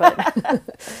suffer, but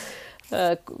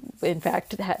in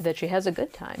fact, that she has a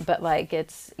good time. But like,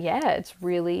 it's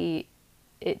really,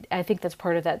 I think that's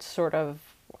part of that sort of,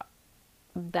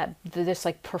 this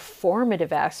like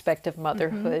performative aspect of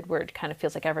motherhood where it kind of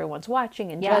feels like everyone's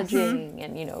watching and judging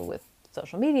and, you know, with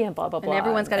social media and blah, blah, blah. And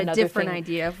everyone's got a different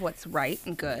idea of what's right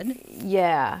and good.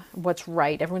 Yeah, what's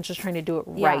right. Everyone's just trying to do it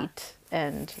right.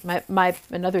 And my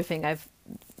another thing I've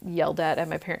yelled at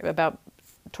my parent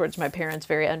towards my parents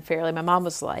very unfairly. My mom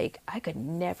was like, I could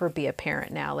never be a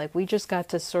parent now. Like we just got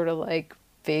to sort of like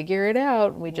figure it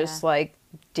out. We just like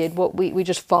did what we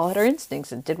just followed our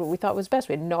instincts and did what we thought was best.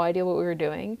 We had no idea what we were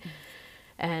doing.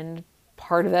 And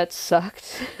part of that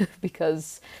sucked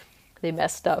because they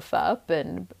messed stuff up.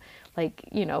 And like,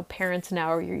 you know, parents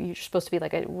now you're supposed to be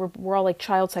like, we're all like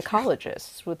child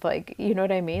psychologists with like, you know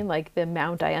what I mean? Like the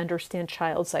amount I understand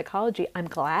child psychology, I'm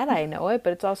glad I know it,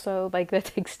 but it's also like that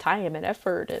takes time and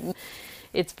effort. And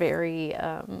it's very,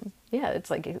 it's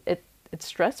like, it's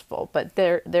stressful, but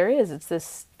it's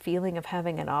this feeling of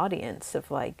having an audience of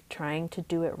like trying to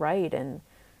do it right.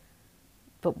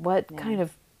 But what kind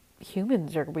of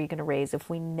humans are we going to raise if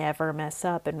we never mess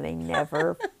up and they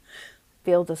never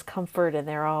feel discomfort and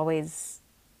they're always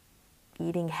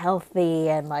eating healthy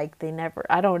and like they never,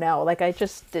 I don't know, like I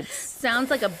just, it's, Sounds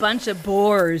like a bunch of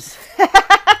bores.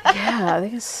 yeah, they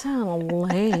just sound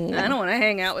lame. I don't want to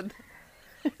hang out with.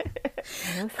 No,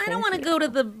 I don't thank want to you. go to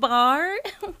the bar.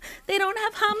 They don't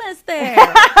have hummus there.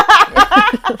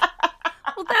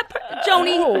 Well,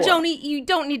 Joni, you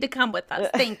don't need to come with us.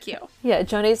 Thank you. Yeah,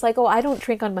 Joni's like, oh, I don't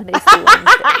drink on Mondays through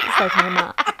Wednesdays, like my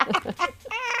mom.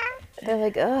 They're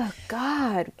like, oh,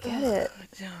 God, get it.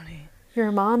 Joni.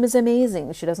 Your mom is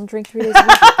amazing. She doesn't drink 3 days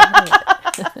a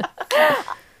week.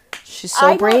 She's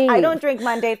so brave. I don't drink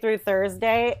Monday through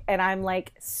Thursday, and I'm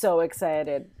like so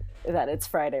excited that it's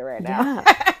Friday right now.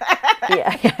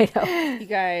 Yeah, I know. You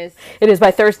guys. It is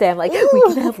by Thursday. I'm like, we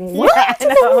can have what?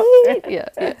 Yeah,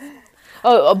 yeah.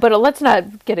 Oh, but let's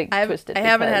not get it twisted. I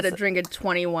haven't had a because- drink in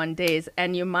 21 days,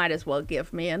 and you might as well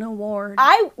give me an award.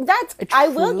 I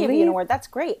will give you Truly? an award. That's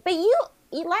great. But you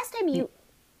last time you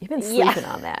You've been sleeping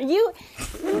on that. you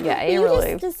Yeah, you you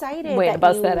really just decided way to that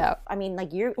bust you- that out. I mean,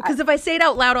 like you're Because if I say it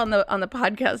out loud on the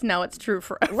podcast, now it's true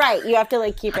forever. right. You have to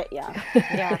like keep it.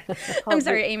 Yeah. I'm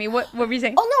sorry, Amy. What were you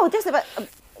saying? Oh no, just about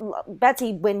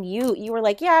Betsy. When you were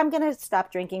like, yeah, I'm gonna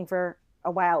stop drinking for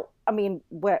a while. I mean,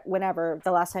 whenever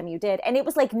the last time you did, and it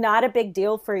was like not a big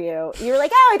deal for you. You were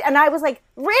like, oh, and I was like,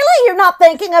 really? You're not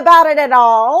thinking about it at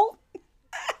all?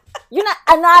 You're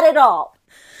not at all.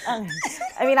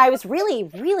 I mean, I was really,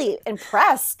 really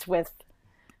impressed with.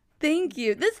 Thank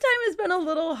you. This time has been a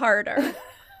little harder.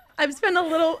 I've spent a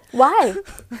little. Why?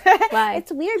 Why?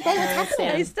 It's weird, but what's happening?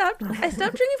 I stopped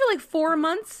drinking for like 4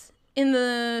 months in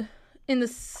the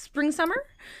spring summer.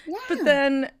 Yeah. But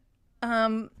then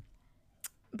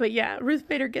but yeah, Ruth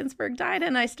Bader Ginsburg died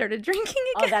and I started drinking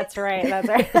Oh, again. that's right. That's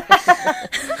right.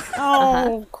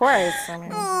 Oh, of course. I mean,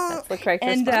 That's the correct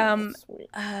And response.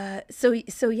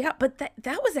 so yeah, but that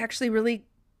was actually really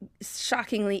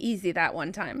shockingly ezy that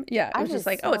one time. Yeah, it I was just was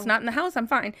like, oh, it's so- not in the house, I'm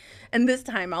fine. And this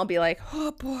time I'll be like,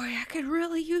 oh boy, I could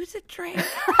really use a drink.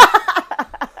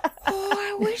 Oh,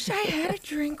 I wish I had a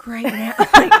drink right now.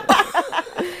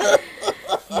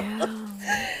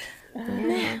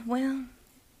 Well,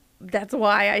 that's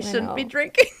why I shouldn't be know.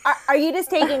 drinking. are you just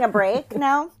taking a break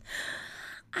now?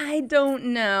 I don't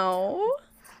know.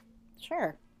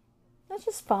 Sure. Let's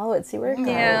just follow it, see where it goes.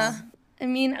 Yeah. I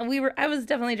mean, I was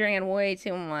definitely drinking way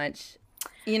too much.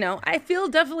 You know, I feel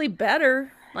definitely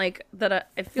better. Like that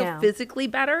I feel Yeah. physically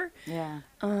better. Yeah.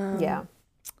 Yeah.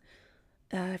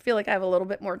 I feel like I have a little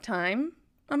bit more time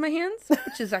on my hands,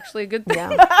 which is actually a good thing.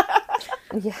 Yeah.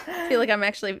 Yeah. I feel like I'm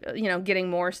actually, getting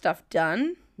more stuff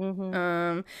done.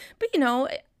 But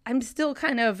I'm still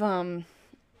kind of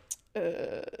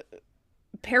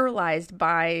paralyzed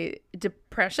by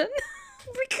depression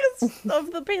because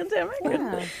of the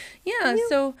pandemic. Yeah.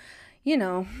 So,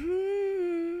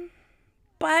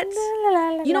 but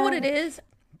you know what it is?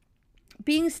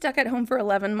 Being stuck at home for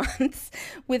 11 months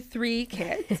with 3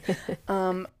 kids,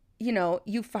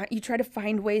 you try to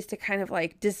find ways to kind of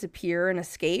like disappear and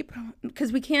escape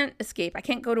because we can't escape. I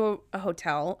can't go to a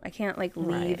hotel. I can't like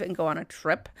leave and go on a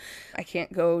trip. I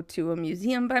can't go to a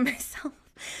museum by myself.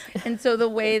 And so the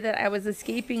way that I was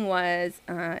escaping was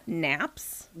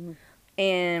naps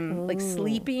and like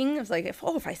sleeping. I was like, if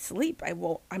I sleep,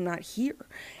 I'm not here.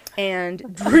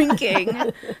 And drinking,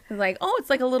 like, oh, it's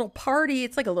like a little party.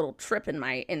 It's like a little trip in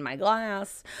my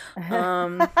glass.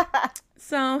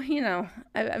 So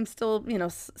I'm still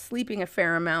sleeping a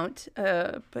fair amount.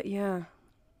 But yeah.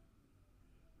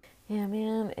 Yeah,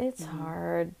 man, it's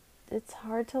hard. It's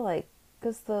hard to like,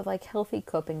 because the like healthy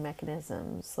coping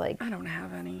mechanisms, like, I don't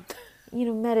have any.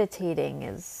 Meditating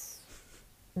is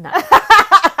nice.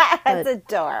 That's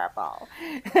adorable.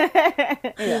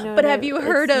 But have you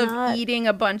heard it's of not- eating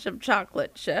a bunch of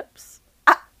chocolate chips?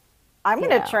 I'm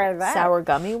going to try that. Sour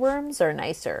gummy worms are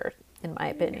nicer, in my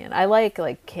opinion. I like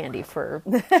candy for.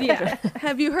 Yeah.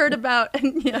 Have you heard about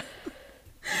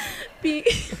being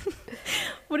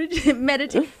what did you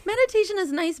meditation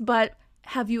is nice, but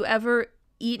have you ever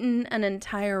eaten an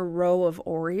entire row of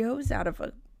Oreos out of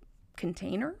a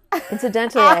container?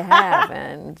 Incidentally, I have,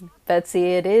 and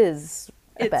Betsy, it is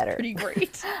It's better. pretty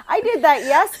great. I did that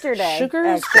yesterday. Sugar?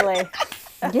 Actually.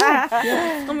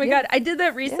 Yeah. Oh my god, I did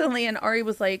that recently, and Ari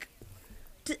was like,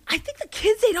 I think the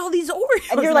kids ate all these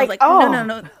Oreos. And you're I was like, like, oh.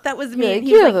 no, that was me. Yeah, And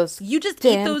he was yeah, like, those you just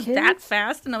eat damn those that kids.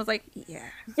 fast? And I was like, yeah.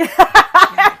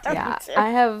 Yeah, I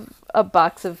have a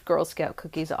box of Girl Scout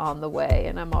cookies on the way,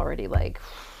 and I'm already like,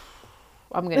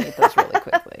 I'm gonna eat those really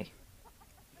quickly.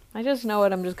 I just know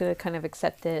it. I'm just gonna kind of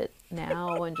accept it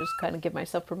now and just kind of give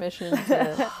myself permission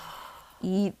to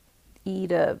eat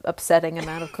a upsetting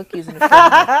amount of cookies in a short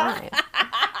amount of time.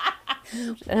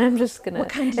 And I'm just gonna.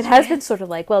 It has been sort of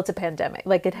like, well, it's a pandemic.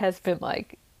 Like it has been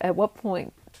like at what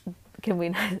point can we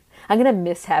not? I'm gonna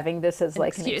miss having this as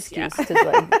like an excuse to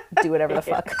like do whatever the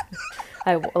fuck.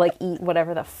 I like eat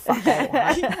whatever the fuck I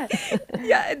want.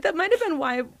 Yeah, that might have been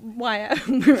why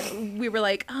we were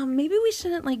like, maybe we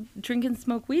shouldn't like drink and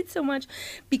smoke weed so much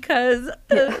because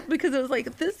it was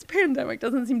like this pandemic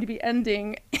doesn't seem to be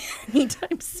ending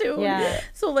anytime soon. Yeah.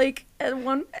 So like at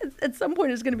some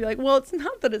point it's gonna be like, well, it's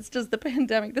not that it's just the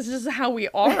pandemic. This is just how we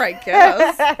are, I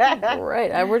guess.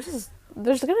 Right.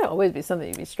 There's gonna always be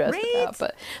something to be stressed about.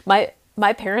 But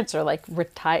my parents are like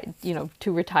retired,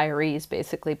 two retirees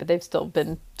basically, but they've still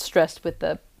been stressed with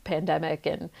the pandemic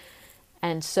and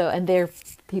they're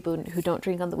people who don't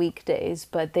drink on the weekdays,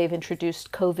 but they've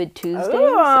introduced COVID Tuesdays.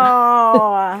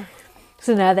 Oh.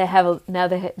 So now they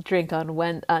drink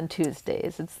on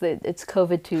Tuesdays. It's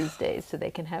COVID Tuesdays, so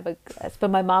they can have a glass.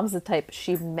 But my mom's the type,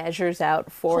 she measures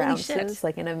out 4 Holy ounces shit.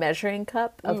 like in a measuring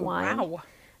cup of wine. Wow.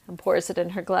 And pours it in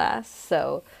her glass.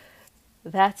 So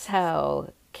that's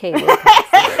how Kay will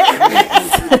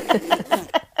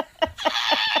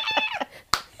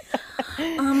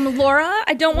Laura,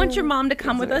 I don't want your mom to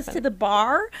come with us to the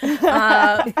bar.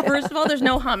 First of all, there's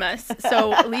no hummus, so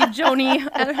leave Joni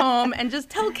at home and just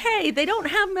tell Kay they don't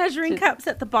have measuring cups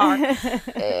at the bar.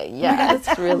 yeah,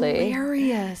 it's really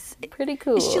Hilarious. pretty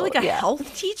cool. Is she like a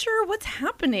health teacher? What's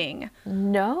happening?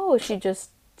 No, she just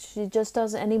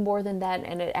doesn't any more than that,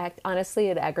 and honestly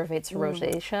it aggravates her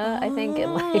rosacea, I think,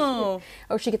 and like,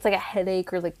 or she gets like a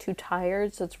headache or like too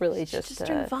tired, so it's really just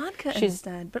drink vodka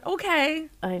instead. But okay,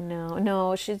 I know.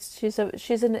 No, she would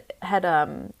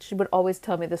always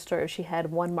tell me the story. She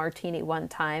had one martini one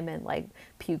time and like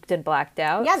puked and blacked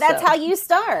out. Yeah, that's how you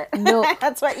start. No,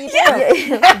 that's what you do.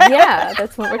 yeah,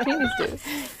 that's what martinis do.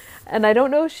 And I don't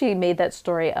know if she made that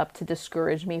story up to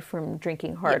discourage me from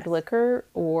drinking hard liquor,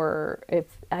 or if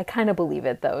I kind of believe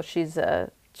it though. She's a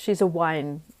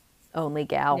wine only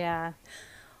gal. Yeah.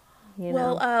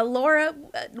 Well, Laura,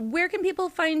 where can people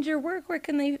find your work? Where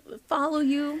can they follow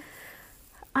you?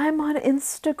 I'm on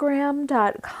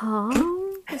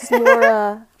Instagram.com. It's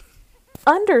Laura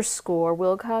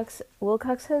 _Wilcox.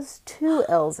 Wilcox has 2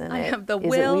 L's in it. I have the Is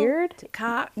Will it weird?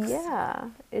 Cox. Yeah,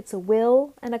 it's a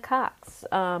Will and a Cox.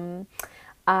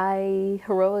 I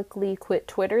heroically quit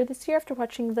Twitter this year after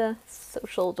watching The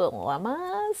Social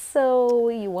Dilemma, so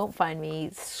you won't find me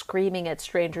screaming at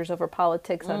strangers over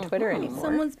politics on Twitter anymore.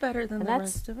 Someone's better than the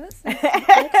rest of us.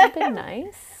 That's been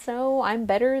nice. So I'm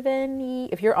better than you.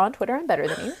 If you're on Twitter, I'm better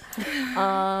than you.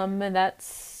 And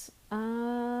that's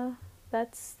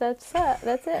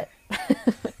it.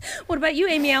 What about you,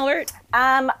 Amy Albert?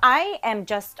 I am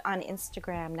just on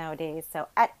Instagram nowadays, so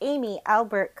at Amy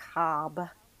Albert Cobb.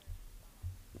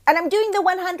 And I'm doing the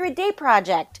 100 Day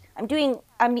Project. I'm doing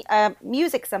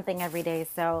music something every day,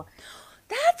 so.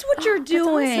 That's what you're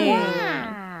doing.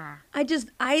 Yeah. I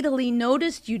just idly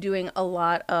noticed you doing a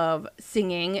lot of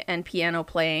singing and piano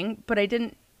playing, but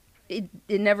it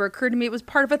never occurred to me it was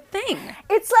part of a thing.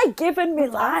 It's like giving me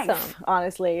life, awesome.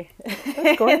 Honestly.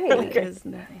 That's great. It is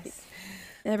nice.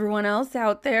 Everyone else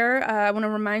out there, I want to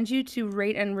remind you to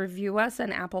rate and review us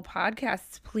on Apple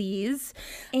Podcasts, please.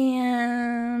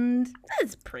 And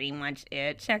that's pretty much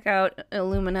it. Check out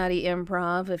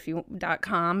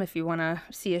IlluminatiImprov.com if you want to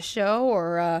see a show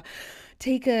or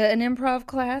take an improv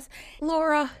class.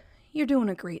 Laura, you're doing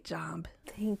a great job.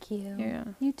 Thank you. Yeah.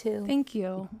 You too. Thank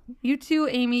you. You too,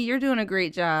 Amy. You're doing a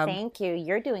great job. Thank you.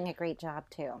 You're doing a great job,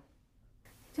 too. You're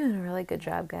doing a really good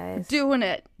job, guys. Doing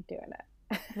it. Doing it.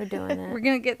 We're doing it. We're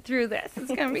going to get through this.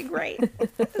 It's going to be great.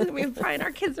 It's going to be fine.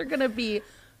 Our kids are going to be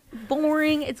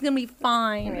boring. It's going to be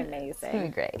fine. Amazing. It's gonna be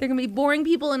great. They're going to be boring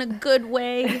people in a good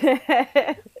way.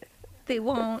 They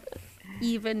won't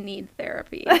even need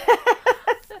therapy.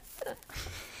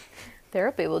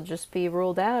 Therapy will just be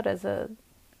ruled out as a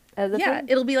thing.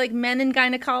 It'll be like men in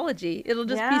gynecology. It'll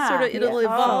just be sort of, it'll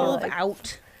evolve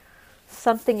out.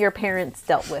 Something your parents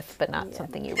dealt with, but not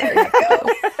something you really have to do.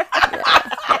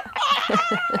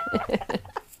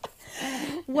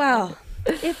 Well,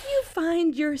 if you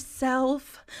find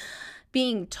yourself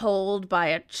being told by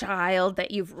a child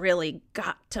that you've really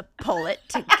got to pull it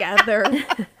together,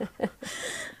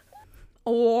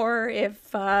 or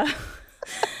if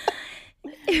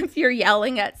you're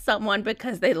yelling at someone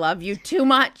because they love you too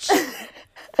much,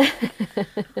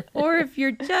 or if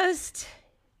you're just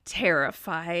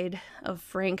terrified of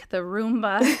Frank the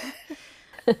Roomba,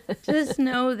 just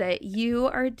know that you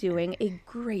are doing a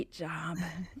great job.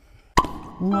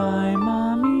 My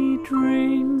mommy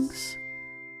drinks.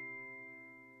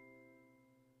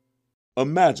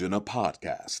 Imagine a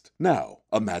podcast. Now,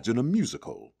 imagine a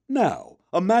musical. Now,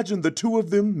 imagine the two of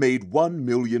them made 1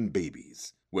 million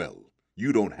babies. Well,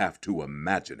 you don't have to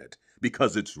imagine it,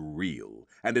 because it's real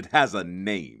and it has a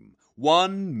name.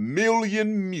 1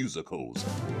 million musicals.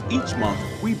 Each month,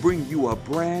 we bring you a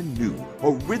brand new,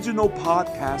 original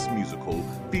podcast musical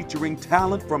featuring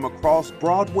talent from across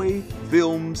Broadway,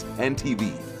 films, and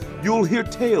TV. You'll hear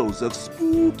tales of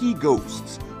spooky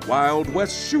ghosts, Wild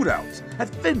West shootouts,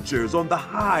 adventures on the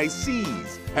high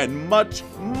seas, and much,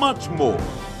 much more.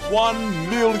 1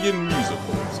 million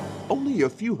musicals. Only a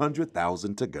few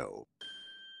 100,000 to go.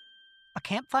 A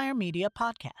Campfire Media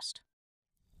podcast.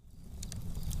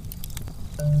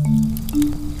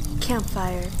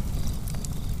 Campfire.